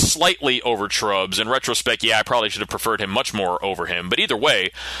Mahomes slightly over Trubs. In retrospect, yeah, I probably should have preferred him much more over him. But either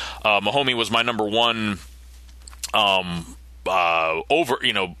way, Mahomes was my number 1 over,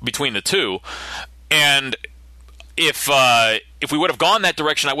 between the two. And if we would have gone that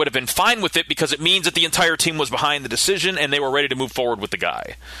direction, I would have been fine with it because it means that the entire team was behind the decision and they were ready to move forward with the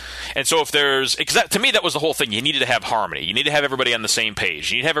guy. And so to me, that was the whole thing. You needed to have harmony. You need to have everybody on the same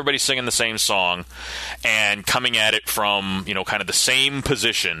page. You need to have everybody singing the same song and coming at it from, kind of the same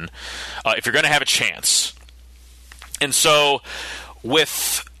position if you're going to have a chance. And so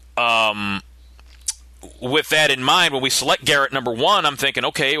with that in mind, when we select Garrett number 1, I'm thinking,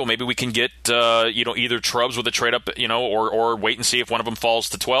 okay, well, maybe we can get, either Trubs with a trade up, or wait and see if one of them falls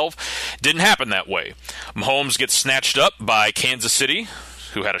to 12. Didn't happen that way. Mahomes gets snatched up by Kansas City,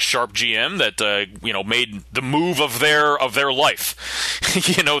 who had a sharp GM that, made the move of their life.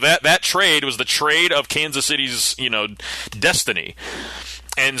 That trade was the trade of Kansas City's, destiny.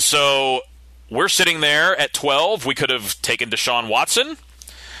 And so we're sitting there at 12. We could have taken Deshaun Watson.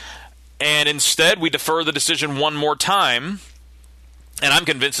 And instead, we defer the decision one more time, and I'm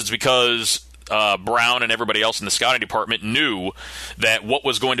convinced it's because Brown and everybody else in the scouting department knew that what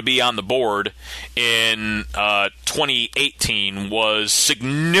was going to be on the board in 2018 was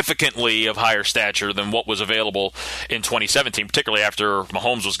significantly of higher stature than what was available in 2017, particularly after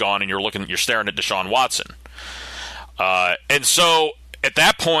Mahomes was gone and you're staring at Deshaun Watson. And so at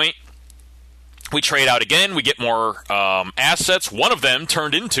that point, we trade out again. We get more assets. One of them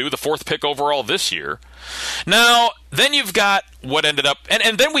turned into the 4th pick overall this year. Now, then you've got what ended up,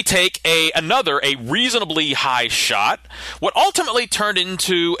 and then we take a reasonably high shot, what ultimately turned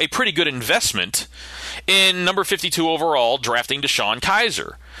into a pretty good investment in number 52 overall, drafting DeShone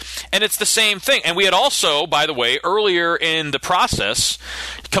Kizer. And it's the same thing. And we had also, by the way, earlier in the process,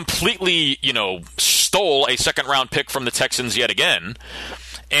 completely, stole a second-round pick from the Texans yet again,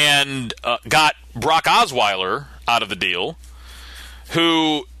 and got Brock Osweiler out of the deal,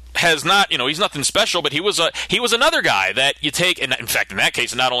 who has not, he's nothing special, but he was another guy that you take, and in fact, in that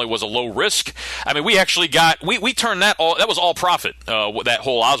case, it not only was a low risk, I mean, we actually we turned that was all profit, that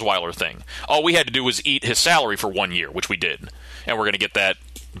whole Osweiler thing. All we had to do was eat his salary for 1 year, which we did, and we're going to get that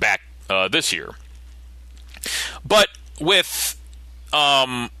back this year. But with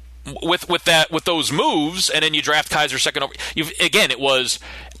those moves, and then you draft Kizer second over. Again, it was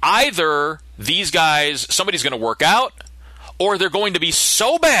either these guys, somebody's going to work out, or they're going to be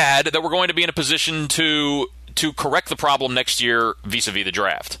so bad that we're going to be in a position to correct the problem next year vis-a-vis the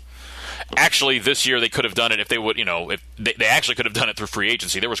draft. Actually, this year they could have done it if they would, if they actually could have done it through free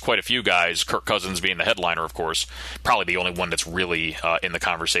agency. There was quite a few guys, Kirk Cousins being the headliner, of course, probably the only one that's really in the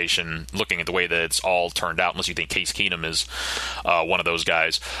conversation looking at the way that it's all turned out, unless you think Case Keenum is one of those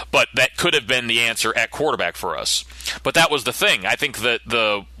guys. But that could have been the answer at quarterback for us. But that was the thing. I think that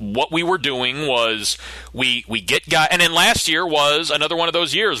what we were doing was we get guys, and then last year was another one of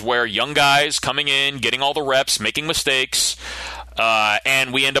those years where young guys coming in, getting all the reps, making mistakes,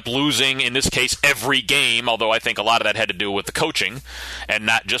 and we end up losing, in this case, every game, although I think a lot of that had to do with the coaching and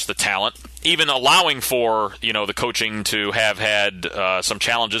not just the talent. Even allowing for, the coaching to have had some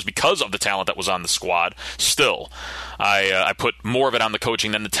challenges because of the talent that was on the squad, still, I put more of it on the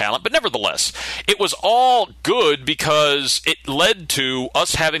coaching than the talent. But nevertheless, it was all good because it led to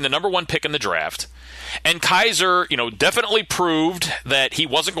us having the number 1 pick in the draft. And Kizer, definitely proved that he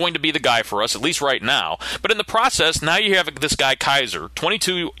wasn't going to be the guy for us, at least right now. But in the process, now you have this guy Kizer,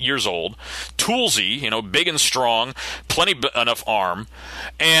 22 years old, toolsy, big and strong, enough arm,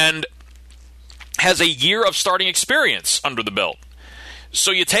 and has a year of starting experience under the belt.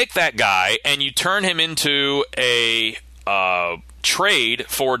 So you take that guy and you turn him into a trade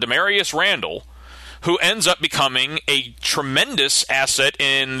for Demarius Randall, who ends up becoming a tremendous asset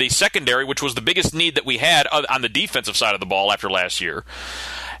in the secondary, which was the biggest need that we had on the defensive side of the ball after last year.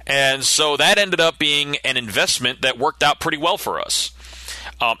 And so that ended up being an investment that worked out pretty well for us.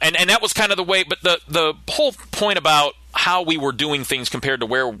 And that was kind of the way, but the whole point about how we were doing things compared to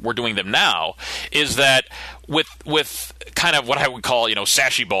where we're doing them now is that with kind of what I would call,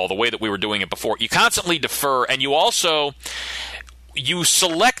 sashy ball, the way that we were doing it before, you constantly defer, and you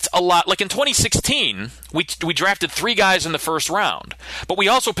select a lot. Like in 2016, we drafted 3 guys in the first round, but we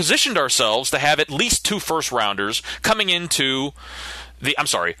also positioned ourselves to have at least 2 first-rounders coming into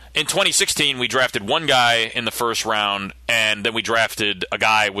in 2016, we drafted 1 guy in the first round, and then we drafted a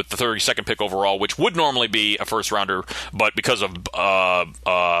guy with the 32nd pick overall, which would normally be a first-rounder, but because of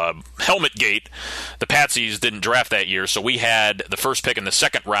Helmet Gate, the Patsies didn't draft that year, so we had the first pick in the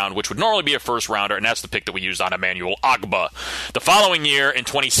second round, which would normally be a first-rounder, and that's the pick that we used on Emmanuel Ogbah. The following year, in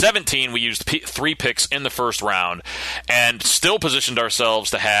 2017, we used 3 picks in the first round, and still positioned ourselves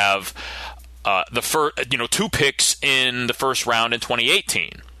to have 2 picks in the first round in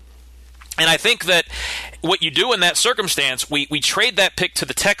 2018. And I think that what you do in that circumstance, we trade that pick to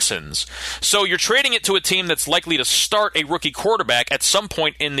the Texans. So you're trading it to a team that's likely to start a rookie quarterback at some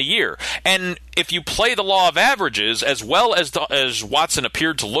point in the year. And if you play the law of averages, as well as Watson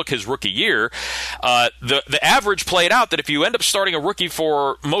appeared to look his rookie year, the average played out that if you end up starting a rookie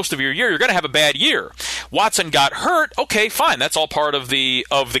for most of your year, you're going to have a bad year. Watson got hurt. Okay, fine. That's all part of the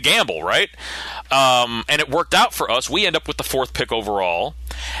gamble, right? And it worked out for us. We end up with the 4th pick overall.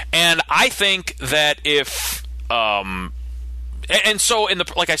 And I think that if so in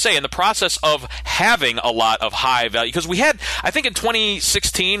the process of having a lot of high value, because we had, I think in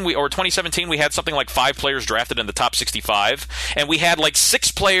 2016 or 2017 we had something like 5 players drafted in the top 65, and we had like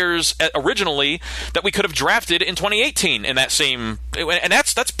 6 players originally that we could have drafted in 2018 in that same, and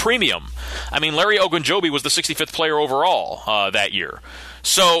that's premium. I mean, Larry Ogunjobi was the 65th player overall that year.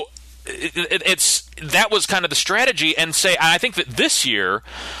 So that was kind of the strategy, and I think that this year,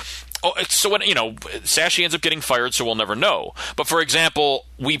 so when Sashi ends up getting fired, so we'll never know. But for example,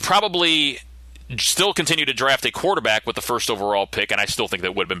 we probably still continue to draft a quarterback with the first overall pick, and I still think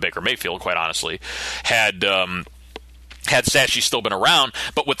that would have been Baker Mayfield, quite honestly, had Sashi still been around.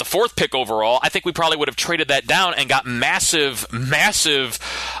 But with the fourth pick overall, I think we probably would have traded that down and got massive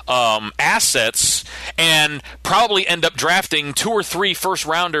assets, and probably end up drafting 2 or 3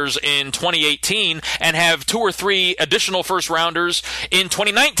 first-rounders in 2018 and have 2 or 3 additional first-rounders in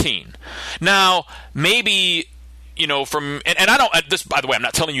 2019. Now, maybe... and I don't, this, by the way, I'm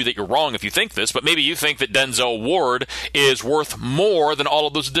not telling you that you're wrong if you think this, but maybe you think that Denzel Ward is worth more than all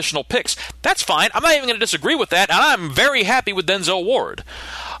of those additional picks. That's fine. I'm not even going to disagree with that, and I'm very happy with Denzel Ward.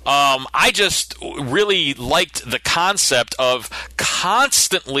 I just really liked the concept of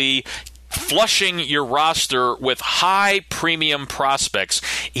constantly flushing your roster with high premium prospects,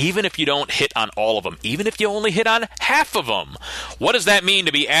 even if you don't hit on all of them, even if you only hit on half of them. What does that mean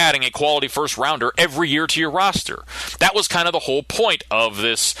to be adding a quality first rounder every year to your roster? That was kind of the whole point of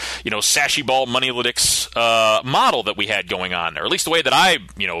this, Sashi Ball Moneylytics model that we had going on there, or at least the way that I,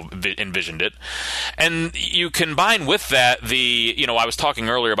 envisioned it. And you combine with that I was talking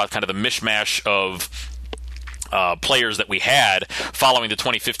earlier about kind of the mishmash of players that we had following the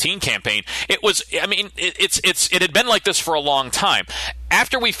 2015 campaign. It had been like this for a long time.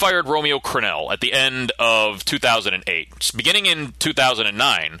 After we fired Romeo Crennel at the end of 2008, beginning in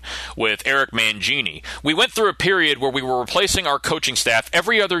 2009 with Eric Mangini, we went through a period where we were replacing our coaching staff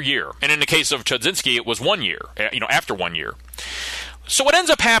every other year. And in the case of Chudzinski, it was 1 year, after 1 year. So what ends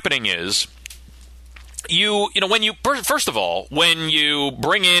up happening is, first of all, when you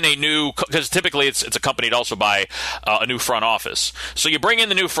bring in a new, because typically it's accompanied also by a new front office. So you bring in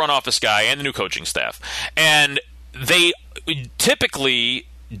the new front office guy and the new coaching staff, and they typically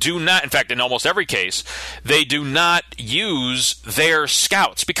do not, in fact, in almost every case, they do not use their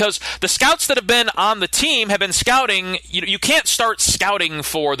scouts, because the scouts that have been on the team have been scouting. You can't start scouting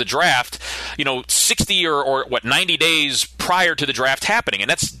for the draft, 60 or 90 days prior to the draft happening, and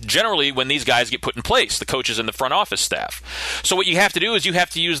that's generally when these guys get put in place, the coaches and the front office staff. So what you have to do is you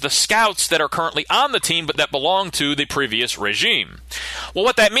have to use the scouts that are currently on the team but that belong to the previous regime. Well,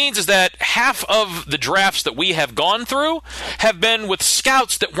 what that means is that half of the drafts that we have gone through have been with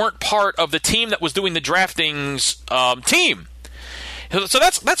scouts that weren't part of the team that was doing the drafting's team. So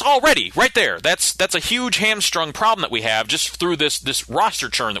that's already right there. That's a huge hamstrung problem that we have just through this roster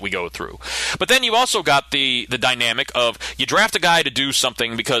churn that we go through. But then you also got the dynamic of you draft a guy to do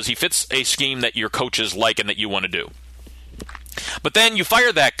something because he fits a scheme that your coaches like and that you want to do. But then you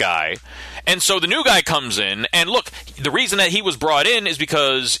fire that guy, and so the new guy comes in, and look, the reason that he was brought in is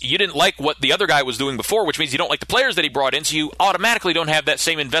because you didn't like what the other guy was doing before, which means you don't like the players that he brought in, so you automatically don't have that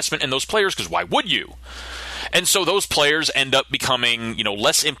same investment in those players, because why would you? And so those players end up becoming,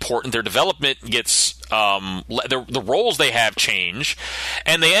 less important. Their development gets, the roles they have change,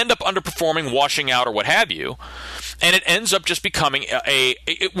 and they end up underperforming, washing out, or what have you. And it ends up just becoming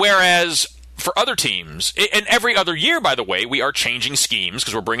whereas for other teams, and every other year, by the way, we are changing schemes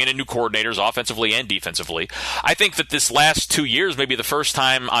because we're bringing in new coordinators offensively and defensively. I think that this last 2 years may be the first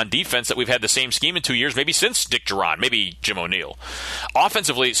time on defense that we've had the same scheme in 2 years, maybe since Dick Duran, maybe Jim O'Neill.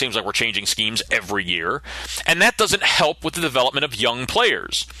 Offensively, it seems like we're changing schemes every year, and that doesn't help with the development of young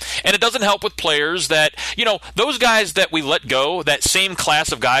players. And it doesn't help with players that, those guys that we let go, that same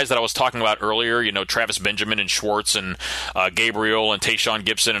class of guys that I was talking about earlier, Travis Benjamin and Schwartz and Gabriel and Tayshaun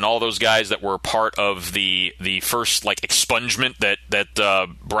Gibson and all those guys that were part of the first expungement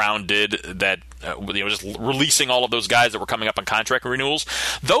that Brown did, that just releasing all of those guys that were coming up on contract renewals.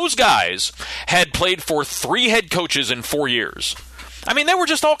 Those guys had played for 3 head coaches in 4 years. I mean, they were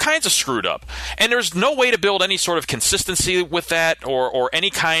just all kinds of screwed up, and there's no way to build any sort of consistency with that or any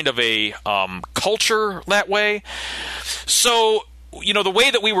kind of a culture that way. So the way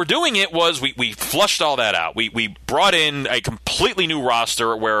that we were doing it was we flushed all that out. We brought in a completely new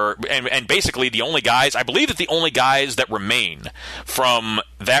roster and basically the only guys, I believe that the only guys that remain from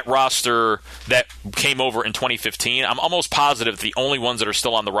that roster that came over in 2015, I'm almost positive the only ones that are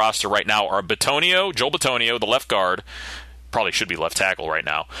still on the roster right now are Joel Bitonio, the left guard, probably should be left tackle right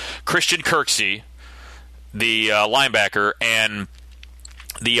now, Christian Kirksey, the linebacker, and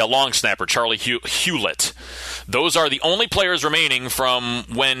the long snapper, Charlie Hewlett. Those are the only players remaining from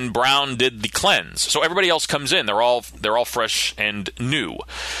when Brown did the cleanse. So everybody else comes in. They're all fresh and new.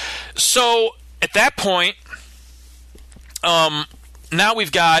 So at that point, now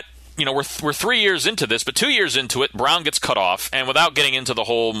we've got, we're 3 years into this, but 2 years into it, Brown gets cut off, and without getting into the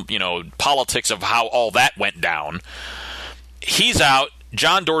whole, politics of how all that went down, he's out.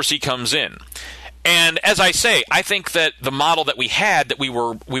 John Dorsey comes in. And as I say, I think that the model that we had, that we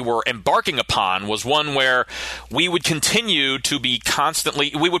were embarking upon, was one where we would continue to be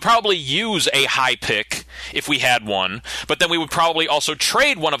constantly. We would probably use a high pick if we had one, but then we would probably also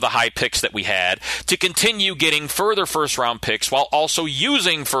trade one of the high picks that we had to continue getting further first-round picks while also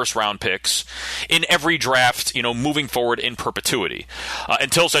using first-round picks in every draft, moving forward in perpetuity,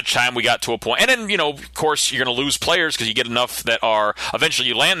 until such time we got to a point. And then, of course, you're going to lose players because you get enough that are eventually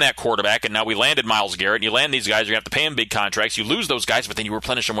you land that quarterback, and now we landed Myles Garrett, and you land these guys, you're going to have to pay them big contracts. You lose those guys, but then you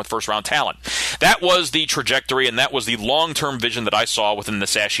replenish them with first-round talent. That was the trajectory, and that was the long-term vision that I saw within the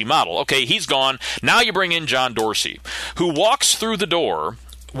Sashi model. Okay, he's gone. Now you bring in John Dorsey, who walks through the door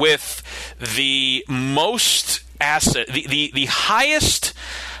with the most asset, the highest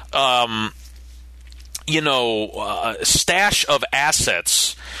stash of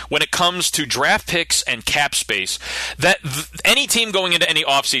assets when it comes to draft picks and cap space that any team going into any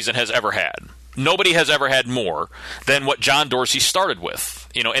offseason has ever had. Nobody has ever had more than what John Dorsey started with,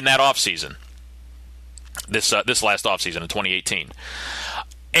 in that offseason, this last offseason in 2018.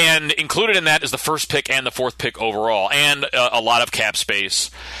 And included in that is the first pick and the fourth pick overall, and a lot of cap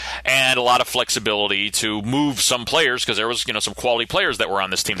space and a lot of flexibility to move some players, because there was some quality players that were on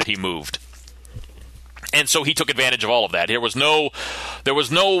this team that he moved. And so he took advantage of all of that. There was no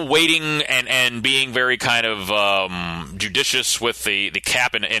waiting and being very kind of judicious with the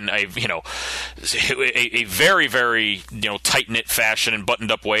cap in a very, very tight knit fashion and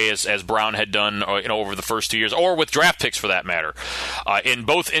buttoned up way as Brown had done over the first 2 years, or with draft picks for that matter. In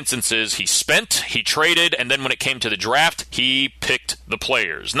both instances, he spent, he traded, and then when it came to the draft, he picked the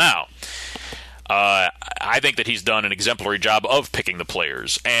players. Now, I think that he's done an exemplary job of picking the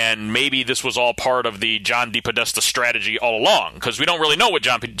players, and maybe this was all part of the John DePodesta strategy all along, because we don't really know what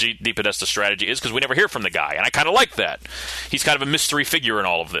John DePodesta's strategy is, because we never hear from the guy, and I kind of like that. He's kind of a mystery figure in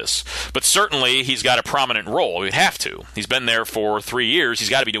all of this, but certainly he's got a prominent role. He'd have to. He's been there for 3 years. He's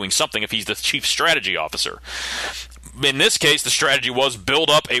got to be doing something if he's the chief strategy officer. In this case, the strategy was build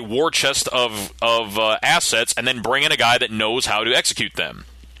up a war chest of assets and then bring in a guy that knows how to execute them.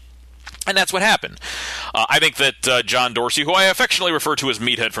 And that's what happened. I think that John Dorsey, who I affectionately refer to as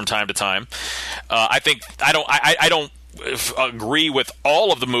Meathead from time to time, I don't agree with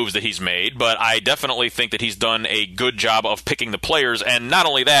all of the moves that he's made, but I definitely think that he's done a good job of picking the players. And not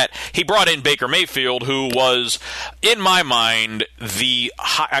only that, he brought in Baker Mayfield, who was, in my mind,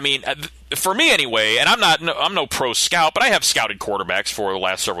 for me anyway, and I'm no pro scout, but I have scouted quarterbacks for the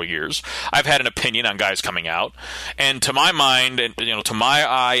last several years. I've had an opinion on guys coming out, and to my mind, and to my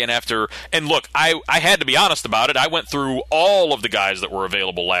eye, and look, I had to be honest about it. I went through all of the guys that were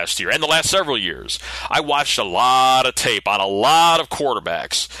available last year and the last several years. I watched a lot of tape on a lot of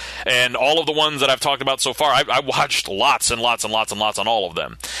quarterbacks, and all of the ones that I've talked about so far, I watched lots and lots and lots and lots on all of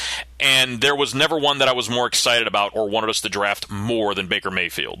them. And there was never one that I was more excited about or wanted us to draft more than Baker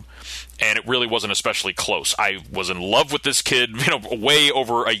Mayfield. And it really wasn't especially close. I was in love with this kid, way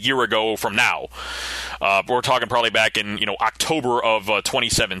over a year ago from now. We're talking probably back in, October of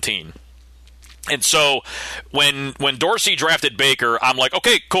 2017. And so when Dorsey drafted Baker, I'm like,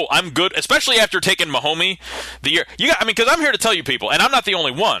 okay, cool, I'm good, especially after taking Mahomey the year. Because I'm here to tell you people, and I'm not the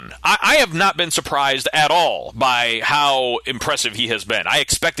only one. I have not been surprised at all by how impressive he has been. I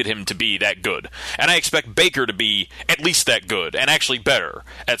expected him to be that good, and I expect Baker to be at least that good, and actually better.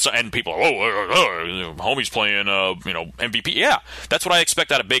 And people are, Mahomey's playing, MVP. Yeah, that's what I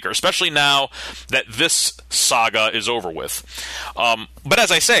expect out of Baker, especially now that this saga is over with. But as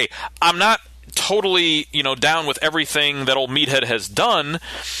I say, I'm not totally, down with everything that old Meathead has done,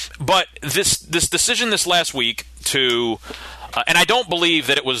 but this decision this last week to, and I don't believe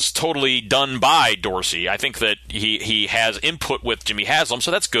that it was totally done by Dorsey. I think that he has input with Jimmy Haslam,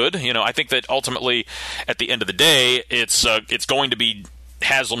 so that's good. I think that ultimately, at the end of the day, it's going to be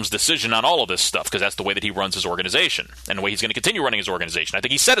Haslam's decision on all of this stuff, because that's the way that he runs his organization and the way he's going to continue running his organization. I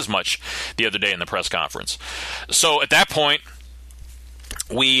think he said as much the other day in the press conference. So at that point,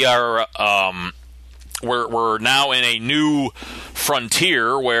 we are we're now in a new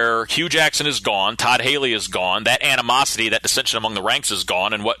frontier where Hugh Jackson is gone, Todd Haley is gone, that animosity, that dissension among the ranks is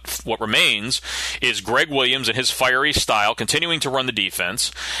gone, and what remains is Greg Williams and his fiery style continuing to run the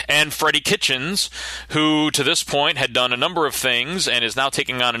defense, and Freddie Kitchens, who to this point had done a number of things and is now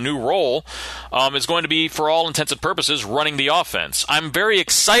taking on a new role, is going to be, for all intents and purposes, running the offense. I'm very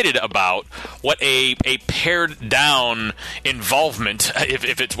excited about what a pared down involvement,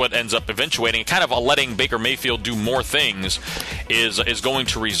 if it's what ends up eventuating, kind of a letting Baker Mayfield do more things, is going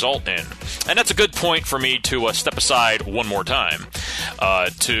to result in. And that's a good point for me to step aside one more time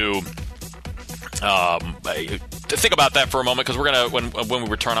to think about that for a moment, because we're gonna when we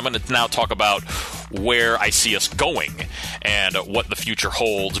return, I'm gonna now talk about where I see us going and what the future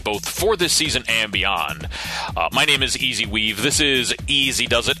holds, both for this season and beyond. My name is Easy Weave. This is Easy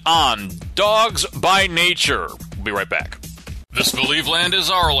Does It on Dawgs By Nature. We'll be right back. This Believe Land is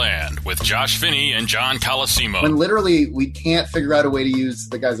Our Land with Josh Finney and John Colosimo. When literally we can't figure out a way to use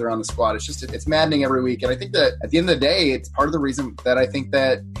the guys that are on the squad, it's maddening every week. And I think that at the end of the day, it's part of the reason that I think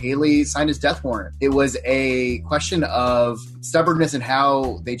that Haley signed his death warrant. It was a question of stubbornness in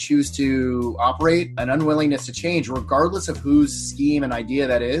how they choose to operate, an unwillingness to change, regardless of whose scheme and idea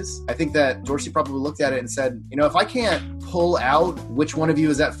that is. I think that Dorsey probably looked at it and said, if I can't pull out which one of you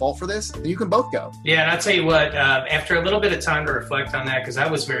is at fault for this, then you can both go. Yeah, and I'll tell you what, after a little bit of time to reflect on that, because I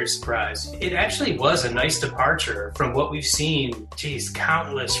was very surprised, it actually was a nice departure from what we've seen,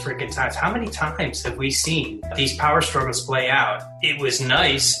 countless freaking times. How many times have we seen these power struggles play out? It was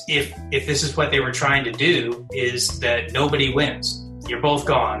nice if this is what they were trying to do, is that nobody wins. You're both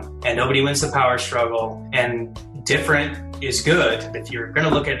gone, and nobody wins the power struggle, and different is good. If you're going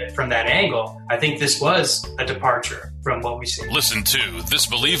to look at it from that angle, I think this was a departure from what we see. Listen to This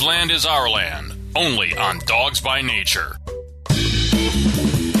Believe Land is Our Land, only on Dawgs By Nature.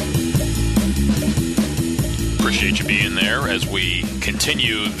 Appreciate you being there as we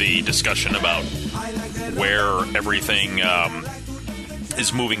continue the discussion about where everything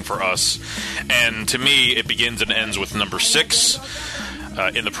is moving for us. And to me, it begins and ends with number 6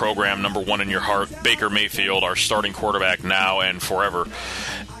 in the program, number 1 in your heart, Baker Mayfield, our starting quarterback now and forever.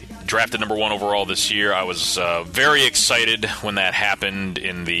 Drafted number 1 overall this year. I was very excited when that happened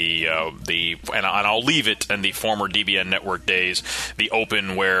in the and I'll leave it in the former DBN Network days, the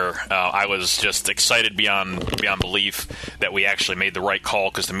Open, where I was just excited beyond belief that we actually made the right call,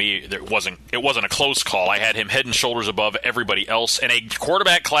 because to me it wasn't a close call. I had him head and shoulders above everybody else, and a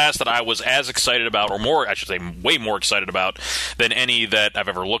quarterback class that I was as excited about, or more, I should say, way more excited about than any that I've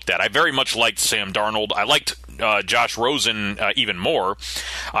ever looked at. I very much liked Sam Darnold. I liked Josh Rosen even more.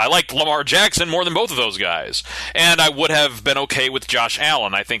 I liked Lamar Jackson more than both of those guys. And I would have been okay with Josh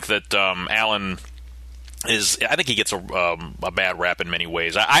Allen. I think that Allen I think he gets a bad rap in many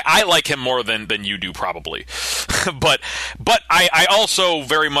ways. I like him more than you do, probably. but I also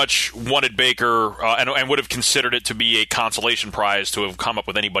very much wanted Baker and would have considered it to be a consolation prize to have come up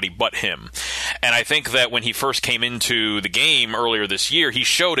with anybody but him. And I think that when he first came into the game earlier this year, he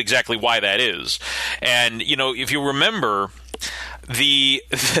showed exactly why that is. And, if you remember, the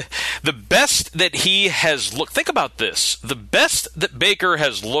best that he has looked, think about this, the best that Baker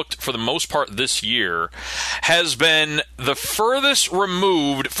has looked for the most part this year has been the furthest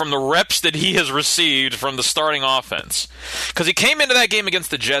removed from the reps that he has received from the starting offense. Because he came into that game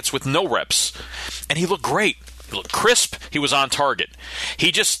against the Jets with no reps, and he looked great. He looked crisp. He was on target.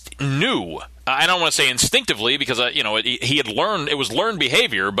 He just knew. I don't want to say instinctively, because he had learned, it was learned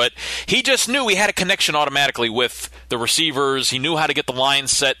behavior, but he just knew he had a connection automatically with the receivers. He knew how to get the line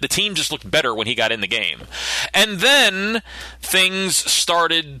set. The team just looked better when he got in the game. And then things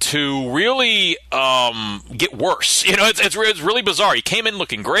started to really get worse. It's really bizarre. He came in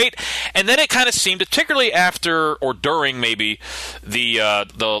looking great, and then it kind of seemed, particularly after or during maybe the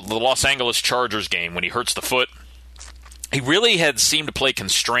Los Angeles Chargers game when he hurts the foot, he really had seemed to play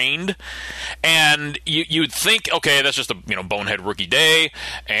constrained, and you'd think, okay, that's just a bonehead rookie day,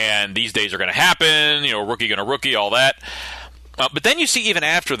 and these days are going to happen, rookie going to rookie, all that. But then you see even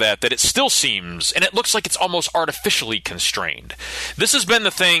after that it still seems, and it looks like it's almost artificially constrained. This has been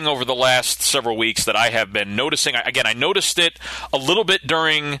the thing over the last several weeks that I have been noticing. Again, I noticed it a little bit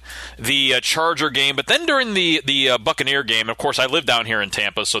during the Charger game, but then during the Buccaneer game. Of course, I live down here in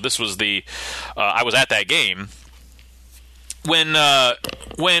Tampa, so this was I was at that game. When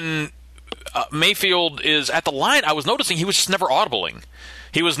Mayfield is at the line, I was noticing he was just never audibling.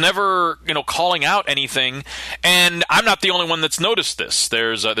 He was never, calling out anything, and I'm not the only one that's noticed this.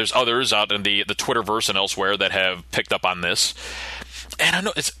 There's others out in the Twitterverse and elsewhere that have picked up on this. And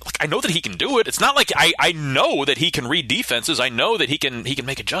I know that he can do it. It's not like I know that he can read defenses. I know that he can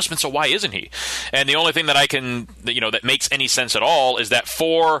make adjustments. So why isn't he? And the only thing that I can, that makes any sense at all is that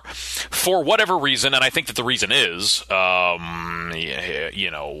for whatever reason, and I think that the reason is,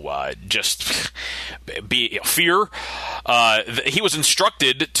 just fear. He was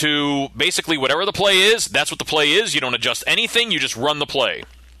instructed to basically whatever the play is, that's what the play is. You don't adjust anything. You just run the play.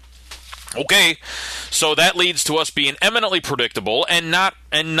 Okay, so that leads to us being eminently predictable and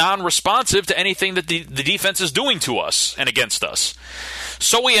non-responsive to anything that the defense is doing to us and against us.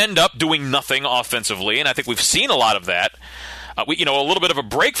 So we end up doing nothing offensively, and I think we've seen a lot of that. A little bit of a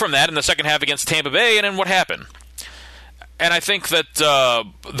break from that in the second half against Tampa Bay, and then what happened? And I think that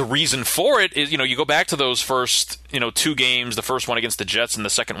the reason for it is, you go back to those first, 2 games, the first one against the Jets and the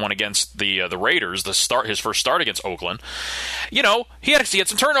second one against the Raiders, his first start against Oakland. He had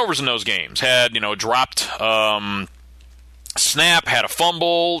some turnovers in those games. Had, dropped snap, had a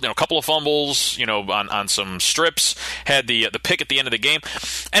fumble, a couple of fumbles, on some strips, had the pick at the end of the game.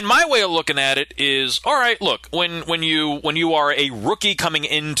 And my way of looking at it is, all right, look, when you are a rookie coming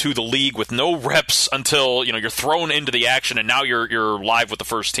into the league with no reps until, you're thrown into the action and now you're live with the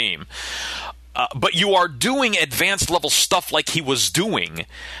first team. But you are doing advanced level stuff like he was doing.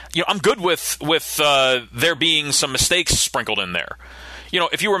 I'm good with there being some mistakes sprinkled in there.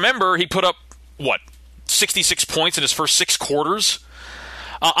 If you remember, he put up, 66 points in his first 6 quarters.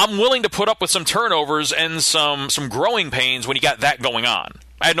 I'm willing to put up with some turnovers and some growing pains when you got that going on.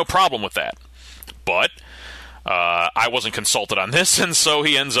 I had no problem with that. But I wasn't consulted on this, and so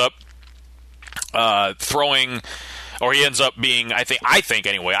he ends up he ends up being, I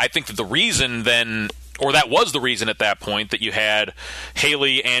think that the reason then, or that was the reason at that point, that you had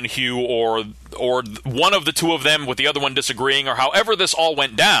Haley and Hugh, or one of the two of them with the other one disagreeing, or however this all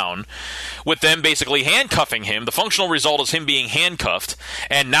went down, with them basically handcuffing him. The functional result is him being handcuffed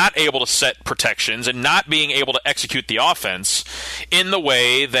and not able to set protections and not being able to execute the offense in the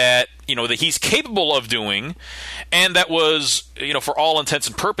way that that he's capable of doing, and that was, for all intents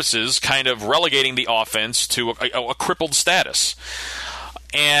and purposes, kind of relegating the offense to a crippled status.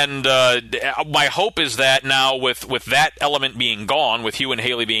 And my hope is that now, with that element being gone, with Hugh and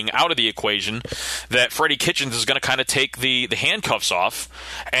Haley being out of the equation, that Freddie Kitchens is going to kind of take the handcuffs off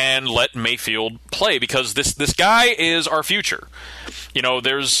and let Mayfield play, because this guy is our future.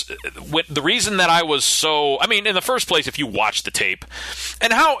 There's the reason that I was so. I mean, in the first place, if you watch the tape,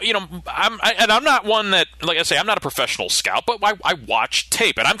 and how I'm not one that, like I say, I'm not a professional scout, but I watch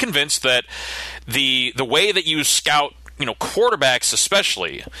tape, and I'm convinced that the way that you scout, quarterbacks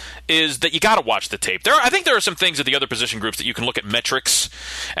especially, is that you got to watch the tape. I think there are some things at the other position groups that you can look at metrics,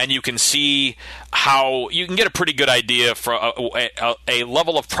 and you can see how you can get a pretty good idea for a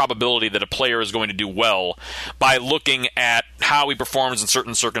level of probability that a player is going to do well by looking at how he performs in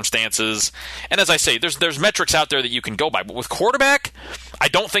certain circumstances. And as I say, there's metrics out there that you can go by. But with quarterback, I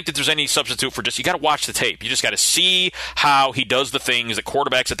don't think that there's any substitute for you got to watch the tape. You just got to see how he does the things that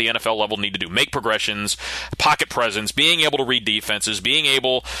quarterbacks at the NFL level need to do. Make progressions, pocket presence, being able to read defenses, being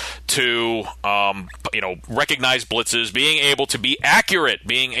able to recognize blitzes, being able to be accurate,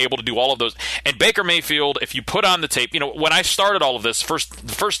 being able to do all of those. And Baker Mayfield, if you put on the tape, when I started all of this,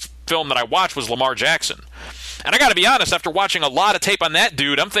 the first film that I watched was Lamar Jackson. And I got to be honest, after watching a lot of tape on that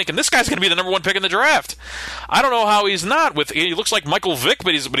dude, I'm thinking this guy's going to be the number 1 pick in the draft. I don't know how he's not. He looks like Michael Vick,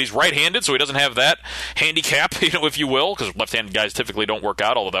 but he's right-handed, so he doesn't have that handicap, if you will, because left-handed guys typically don't work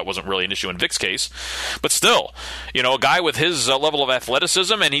out, although that wasn't really an issue in Vick's case. But still, a guy with his level of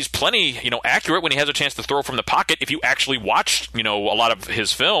athleticism, and he's plenty, accurate when he has a chance to throw from the pocket. If you actually watched, a lot of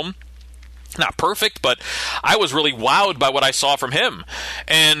his film. Not perfect, but I was really wowed by what I saw from him.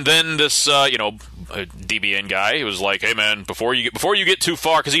 And then this, DBN guy, he was like, "Hey man, before you get too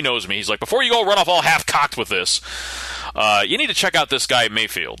far," because he knows me, he's like, "Before you go run off all half cocked with this, you need to check out this guy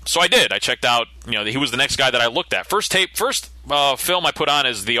Mayfield." So I did. I checked out. He was the next guy that I looked at. First film I put on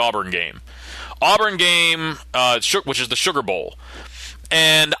is the Auburn game, which is the Sugar Bowl.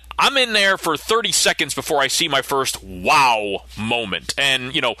 And I'm in there for 30 seconds before I see my first wow moment.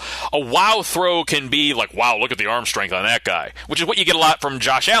 And, a wow throw can be like, wow, look at the arm strength on that guy, which is what you get a lot from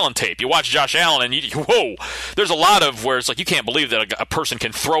Josh Allen tape. You watch Josh Allen and whoa, there's a lot of where it's like you can't believe that a person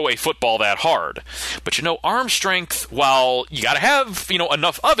can throw a football that hard. But, arm strength, while you got to have,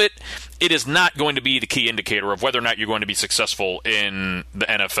 enough of it, it is not going to be the key indicator of whether or not you're going to be successful in the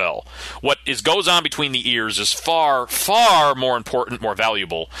NFL. What goes on between the ears is far, far more important, more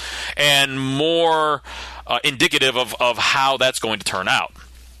valuable, and more indicative of how that's going to turn out.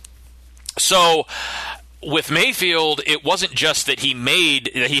 So with Mayfield, it wasn't just that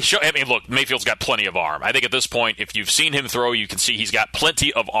look, Mayfield's got plenty of arm. I think at this point, if you've seen him throw, you can see he's got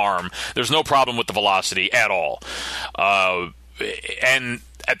plenty of arm. There's no problem with the velocity at all. And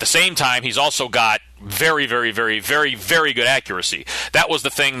at the same time, he's also got very, very, very, very, very good accuracy. That was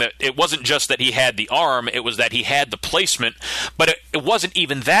the thing, that it wasn't just that he had the arm, it was that he had the placement, but it wasn't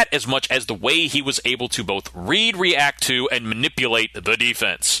even that as much as the way he was able to both read, react to, and manipulate the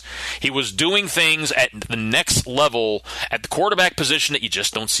defense. He was doing things at the next level at the quarterback position that you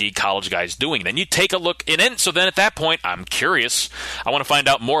just don't see college guys doing. Then you take a look in it, so then at that point, I'm curious. I want to find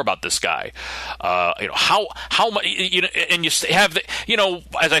out more about this guy. How much, and you have,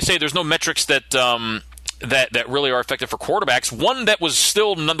 as I say, there's no metrics that that really are effective for quarterbacks. One that was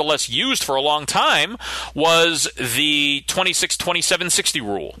still nonetheless used for a long time was the 26-27-60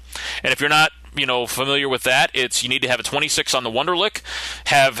 rule. And if you're not familiar with that, it's you need to have a 26 on the Wonderlic,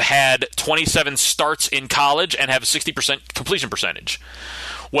 have had 27 starts in college, and have a 60% completion percentage.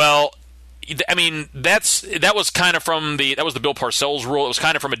 Well, I mean, that was kind of that was the Bill Parcells rule. It was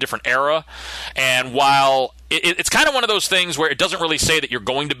kind of from a different era. And while it's kind of one of those things where it doesn't really say that you're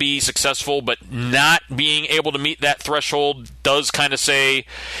going to be successful, but not being able to meet that threshold does kind of say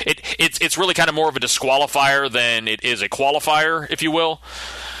it's really kind of more of a disqualifier than it is a qualifier, if you will.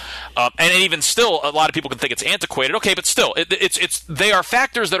 And even still, a lot of people can think it's antiquated. Okay, but still, they are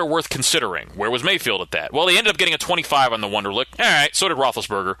factors that are worth considering. Where was Mayfield at that? Well, he ended up getting a 25 on the Wonderlic. All right, so did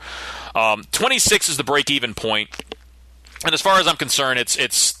Roethlisberger. 26 is the break-even point. And as far as I'm concerned, it's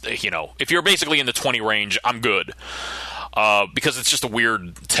if you're basically in the 20 range, I'm good. Because it's just a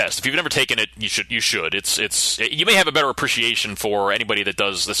weird test. If you've never taken it, you should. You may have a better appreciation for anybody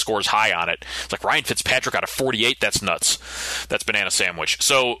that scores high on it. It's like Ryan Fitzpatrick out of 48. That's nuts. That's banana sandwich.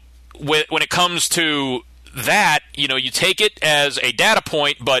 So when it comes to that, you take it as a data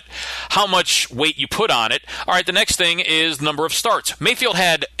point, but how much weight you put on it. All right, the next thing is number of starts. Mayfield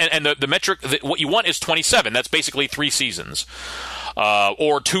had, and the metric, what you want is 27. That's basically 3 seasons.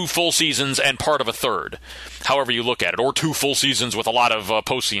 Or 2 full seasons and part of a third, however you look at it, or 2 full seasons with a lot of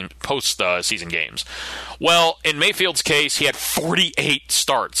post-season games. Well, in Mayfield's case, he had 48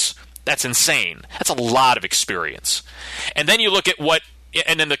 starts. That's insane. That's a lot of experience. And then you look at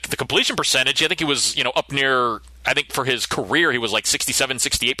and then the completion percentage, I think he was, up near, I think for his career, he was like 67,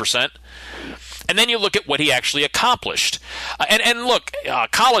 68%. And then you look at what he actually accomplished. And look,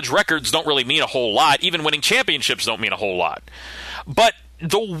 college records don't really mean a whole lot. Even winning championships don't mean a whole lot. But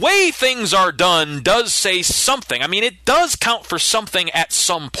the way things are done does say something. I mean, it does count for something at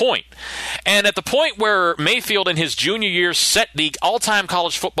some point. And at the point where Mayfield in his junior year set the all-time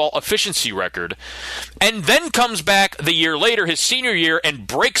college football efficiency record, and then comes back the year later, his senior year, and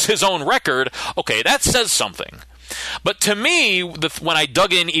breaks his own record, okay, that says something. But to me, when I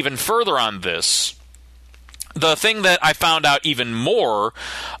dug in even further on this, the thing that I found out even more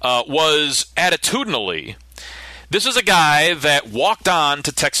was attitudinally. This is a guy that walked on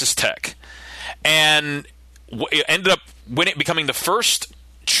to Texas Tech and ended up becoming the first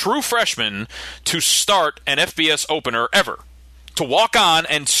true freshman to start an FBS opener ever. To walk on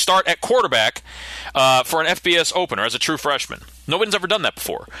and start at quarterback for an FBS opener as a true freshman. Nobody's ever done that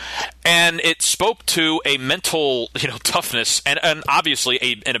before. And it spoke to a mental toughness and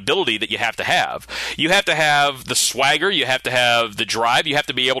obviously an ability that you have to have. You have to have the swagger. You have to have the drive. You have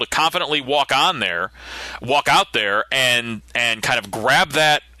to be able to confidently walk out there and kind of grab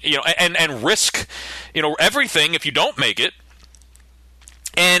that, and risk, everything if you don't make it.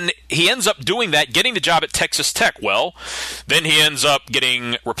 And he ends up doing that, getting the job at Texas Tech. Well, then he ends up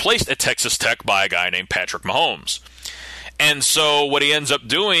getting replaced at Texas Tech by a guy named Patrick Mahomes. And so what he ends up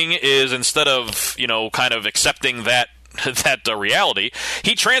doing is instead of, kind of accepting that reality,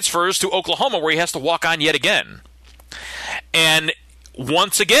 he transfers to Oklahoma where he has to walk on yet again. And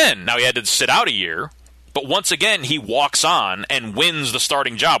once again, now he had to sit out a year, but once again he walks on and wins the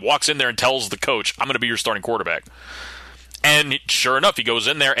starting job, walks in there and tells the coach, I'm going to be your starting quarterback. And sure enough, he goes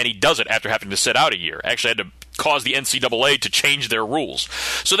in there and he does it after having to sit out a year. Actually had to cause the NCAA to change their rules.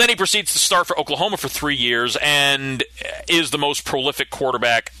 So then he proceeds to start for Oklahoma for 3 years and is the most prolific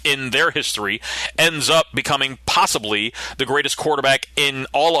quarterback in their history, ends up becoming possibly the greatest quarterback in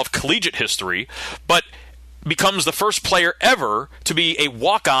all of collegiate history, but becomes the first player ever to be a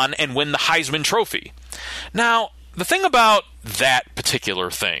walk-on and win the Heisman Trophy. Now, the thing about that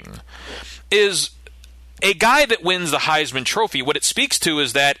particular thing is a guy that wins the Heisman Trophy, what it speaks to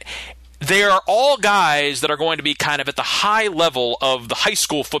is that they are all guys that are going to be kind of at the high level of the high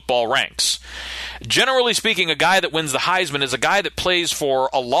school football ranks. Generally speaking, a guy that wins the Heisman is a guy that plays for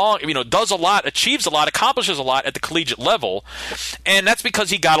a long, does a lot, achieves a lot, accomplishes a lot at the collegiate level, and that's because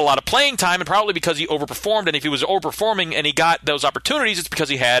he got a lot of playing time and probably because he overperformed, and if he was overperforming and he got those opportunities, it's because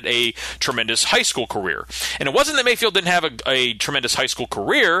he had a tremendous high school career. And it wasn't that Mayfield didn't have a tremendous high school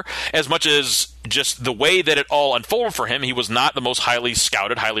career as much as just the way that it all unfolded for him. He was not the most highly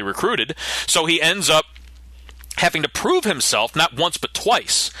scouted, highly recruited, so he ends up having to prove himself not once but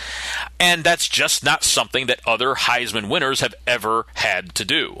twice. And that's just not something that other Heisman winners have ever had to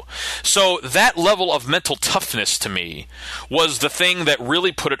do. So that level of mental toughness to me was the thing that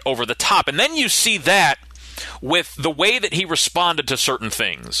really put it over the top. And then you see that with the way that he responded to certain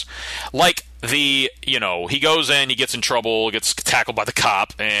things. Like he goes in, he gets in trouble, gets tackled by the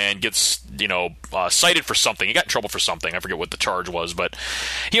cop, and gets, cited for something. He got in trouble for something. I forget what the charge was, but,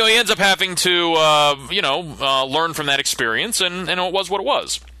 he ends up having to, learn from that experience, and it was what it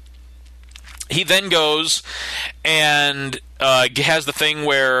was. He then goes and has the thing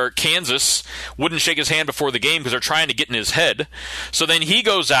where Kansas wouldn't shake his hand before the game because they're trying to get in his head. So then he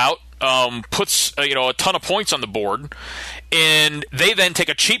goes out, puts a ton of points on the board, and they then take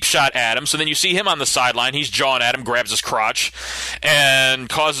a cheap shot at him. So then you see him on the sideline. He's jawing at him, grabs his crotch, and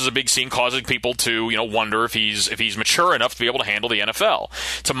causes a big scene, causing people to wonder if he's mature enough to be able to handle the NFL.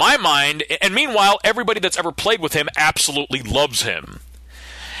 To my mind, and meanwhile, everybody that's ever played with him absolutely loves him.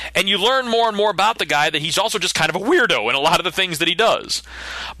 And you learn more and more about the guy that he's also just kind of a weirdo in a lot of the things that he does.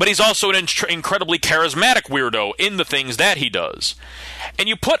 But he's also an incredibly charismatic weirdo in the things that he does. And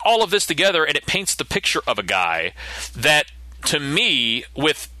you put all of this together, and it paints the picture of a guy that, to me,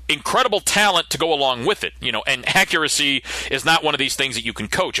 with incredible talent to go along with it, and accuracy is not one of these things that you can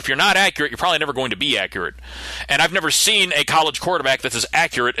coach. If you're not accurate, you're probably never going to be accurate. And I've never seen a college quarterback that's as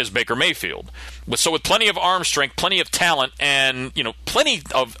accurate as Baker Mayfield. So with plenty of arm strength, plenty of talent, and plenty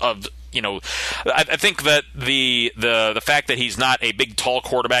of I think that the fact that he's not a big, tall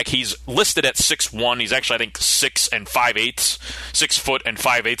quarterback, he's listed at 6'1". He's actually, I think, 6 foot and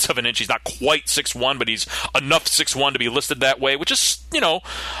 5/8 of an inch. He's not quite 6'1", but he's enough 6'1" to be listed that way, which is,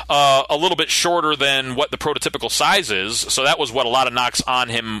 a little bit shorter than what the prototypical size is. So that was what a lot of knocks on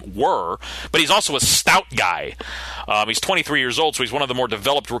him were. But he's also a stout guy. He's 23 years old, so he's one of the more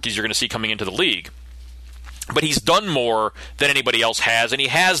developed rookies you're going to see coming into the league. But he's done more than anybody else has, and he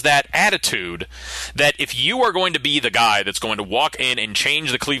has that attitude that if you are going to be the guy that's going to walk in and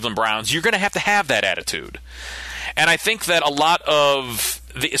change the Cleveland Browns, you're going to have that attitude. And I think that a lot of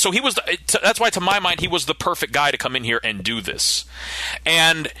so he was that's why, to my mind, he was the perfect guy to come in here and do this.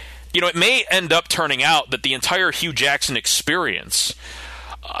 And it may end up turning out that the entire Hugh Jackson experience,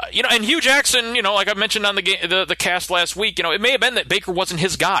 and Hugh Jackson, like I mentioned on the cast last week, it may have been that Baker wasn't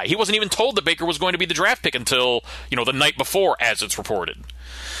his guy. He wasn't even told that Baker was going to be the draft pick until, the night before, as it's reported.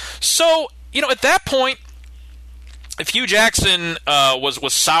 So, at that point, if Hugh Jackson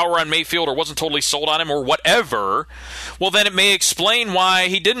was sour on Mayfield or wasn't totally sold on him or whatever, well, then it may explain why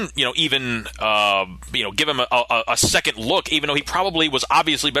he didn't, even give him a second look, even though he probably was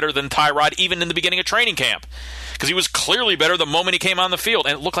obviously better than Tyrod even in the beginning of training camp. Because he was clearly better the moment he came on the field,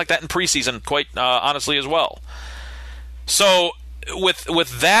 and it looked like that in preseason, quite honestly, as well. So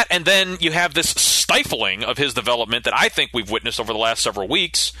with that, and then you have this stifling of his development that I think we've witnessed over the last several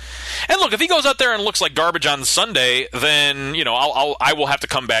weeks. And look, if he goes out there and looks like garbage on Sunday, then I will have to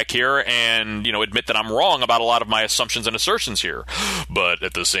come back here and admit that I'm wrong about a lot of my assumptions and assertions here. But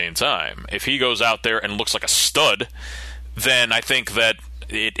at the same time, if he goes out there and looks like a stud, then I think that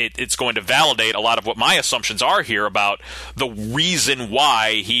it's going to validate a lot of what my assumptions are here about the reason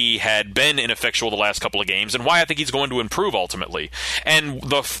why he had been ineffectual the last couple of games and why I think he's going to improve ultimately. And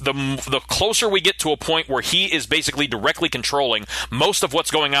the closer we get to a point where he is basically directly controlling most of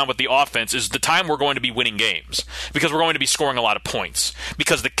what's going on with the offense is the time we're going to be winning games, because we're going to be scoring a lot of points,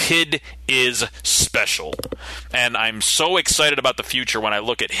 because the kid is special. And I'm so excited about the future when I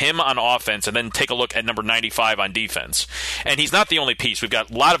look at him on offense and then take a look at number 95 on defense. And he's not the only piece. We've got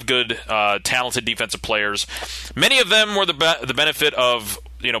a lot of good, talented defensive players. Many of them were the benefit of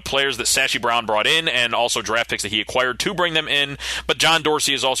players that Sashi Brown brought in, and also draft picks that he acquired to bring them in. But John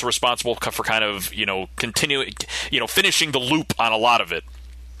Dorsey is also responsible for kind of finishing the loop on a lot of it.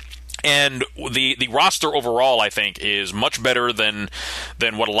 And the roster overall, I think, is much better than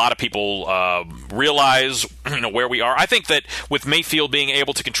what a lot of people realize, where we are. I think that with Mayfield being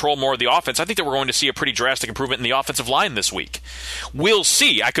able to control more of the offense, I think that we're going to see a pretty drastic improvement in the offensive line this week. We'll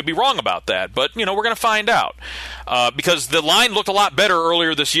see. I could be wrong about that, but, we're going to find out. Because the line looked a lot better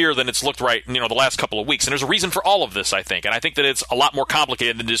earlier this year than it's looked the last couple of weeks. And there's a reason for all of this, I think. And I think that it's a lot more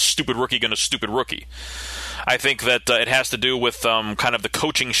complicated than this stupid rookie going to stupid rookie. I think that it has to do with kind of the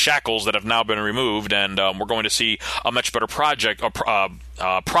coaching shackles that have now been removed, and we're going to see a much better product on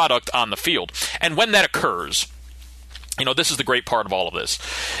the field. And when that occurs, this is the great part of all of this,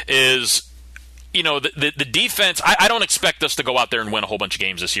 is the defense. I don't expect us to go out there and win a whole bunch of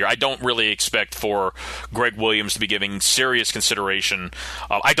games this year. I don't really expect for Greg Williams to be giving serious consideration.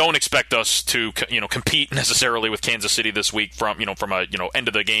 I don't expect us to compete necessarily with Kansas City this week from a end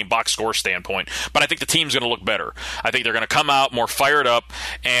of the game box score standpoint. But I think the team's going to look better. I think they're going to come out more fired up,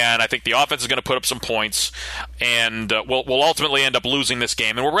 and I think the offense is going to put up some points, and we'll ultimately end up losing this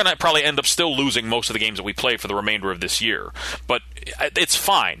game. And we're going to probably end up still losing most of the games that we play for the remainder of this year. But it's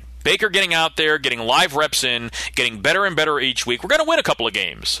fine. Baker getting out there, getting live reps in, getting better and better each week. We're going to win a couple of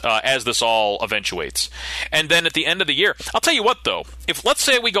games as this all eventuates. And then at the end of the year, I'll tell you what, though. If, let's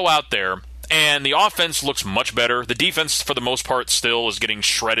say we go out there and the offense looks much better. The defense, for the most part, still is getting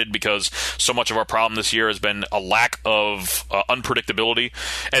shredded because so much of our problem this year has been a lack of unpredictability,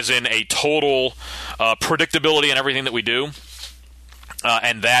 as in a total predictability in everything that we do,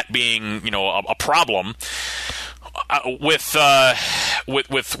 and that being, a problem. With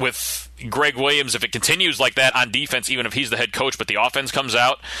Greg Williams, if it continues like that on defense, even if he's the head coach, but the offense comes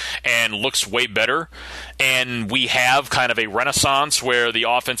out and looks way better, and we have kind of a renaissance where the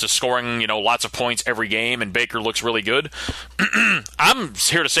offense is scoring, lots of points every game, and Baker looks really good. I'm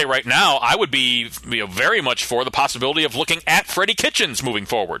here to say right now, I would be very much for the possibility of looking at Freddie Kitchens moving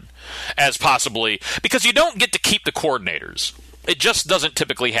forward as possibly, because you don't get to keep the coordinators. It just doesn't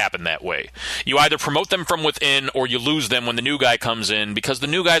typically happen that way. You either promote them from within or you lose them when the new guy comes in, because the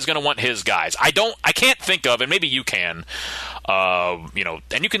new guy's going to want his guys. I can't think of, and maybe you can,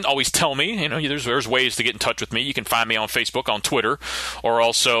 and you can always tell me, there's ways to get in touch with me. You can find me on Facebook, on Twitter, or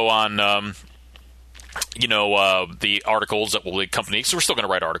also on, the articles that will accompany. So we're still going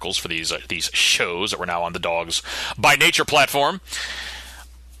to write articles for these shows that we're now on the Dawgs By Nature platform.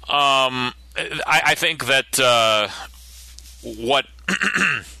 I think that, what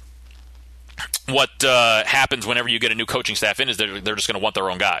happens whenever you get a new coaching staff in is they're just going to want their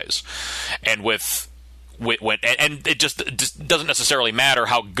own guys, and and it just doesn't necessarily matter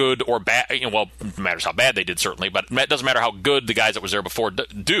how good or bad. Well, it matters how bad they did, certainly, but it doesn't matter how good the guys that was there before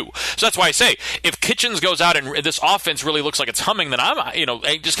do. So that's why I say, if Kitchens goes out and this offense really looks like it's humming, then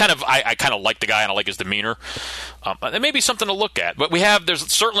I kind of like the guy and I like his demeanor. It may be something to look at, but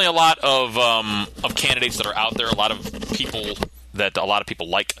there's certainly a lot of candidates that are out there, a lot of people that a lot of people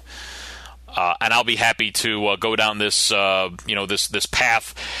like. And I'll be happy to go down this, this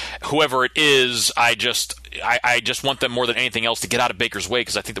path. Whoever it is, I just want them more than anything else to get out of Baker's way,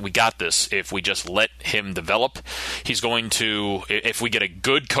 because I think that we got this if we just let him develop. He's going to, if we get a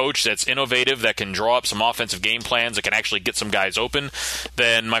good coach that's innovative, that can draw up some offensive game plans, that can actually get some guys open,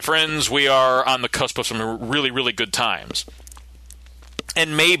 then, my friends, we are on the cusp of some really, really good times.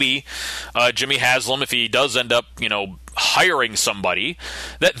 And maybe Jimmy Haslam, if he does end up, hiring somebody,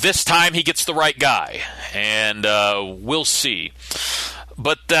 that this time he gets the right guy. And we'll see.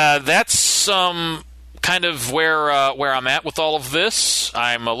 But that's kind of where I'm at with all of this.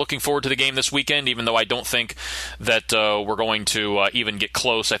 I'm looking forward to the game this weekend, even though I don't think that we're going to even get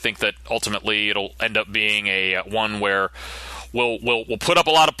close. I think that ultimately it'll end up being a one where We'll put up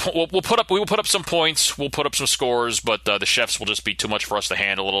we will put up some points, we'll put up some scores, but the Chefs will just be too much for us to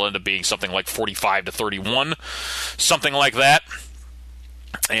handle. It'll end up being something like 45-31, something like that.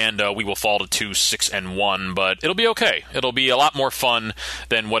 And we will fall to 2-6-1, but it'll be okay. It'll be a lot more fun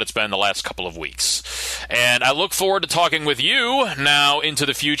than what it's been the last couple of weeks. And I look forward to talking with you now into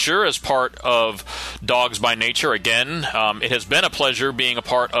the future as part of Dawgs By Nature. Again, it has been a pleasure being a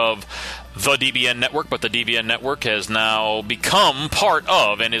part of the DBN Network, but the DBN Network has now become part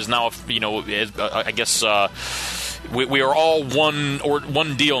of, and is now, we are all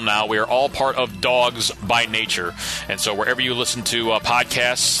one deal now. We are all part of Dawgs By Nature. And so wherever you listen to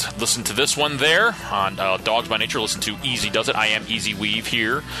podcasts, listen to this one there on Dawgs By Nature. Listen to Easy Does It. I am Easy Weave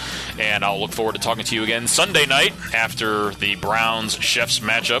here. And I'll look forward to talking to you again Sunday night after the Browns-Chefs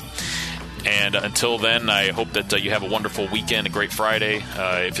matchup. And until then, I hope that you have a wonderful weekend, a great Friday,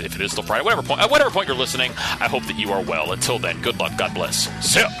 if it is still Friday. At whatever point you're listening, I hope that you are well. Until then, good luck. God bless.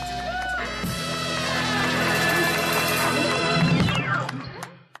 See ya.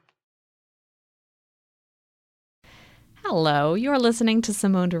 Hello, you're listening to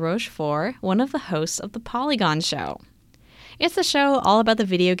Simone de Rochefort, one of the hosts of The Polygon Show. It's a show all about the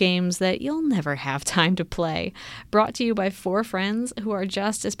video games that you'll never have time to play, brought to you by four friends who are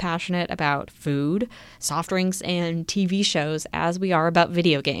just as passionate about food, soft drinks, and TV shows as we are about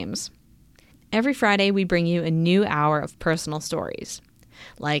video games. Every Friday, we bring you a new hour of personal stories,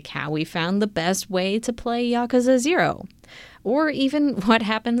 like how we found the best way to play Yakuza 0, or even what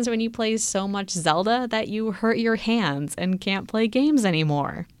happens when you play so much Zelda that you hurt your hands and can't play games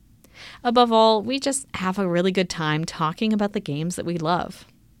anymore. Above all, we just have a really good time talking about the games that we love.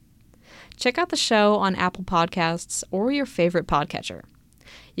 Check out the show on Apple Podcasts or your favorite podcatcher.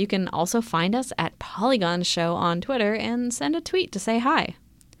 You can also find us at Polygon Show on Twitter and send a tweet to say hi.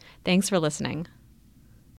 Thanks for listening.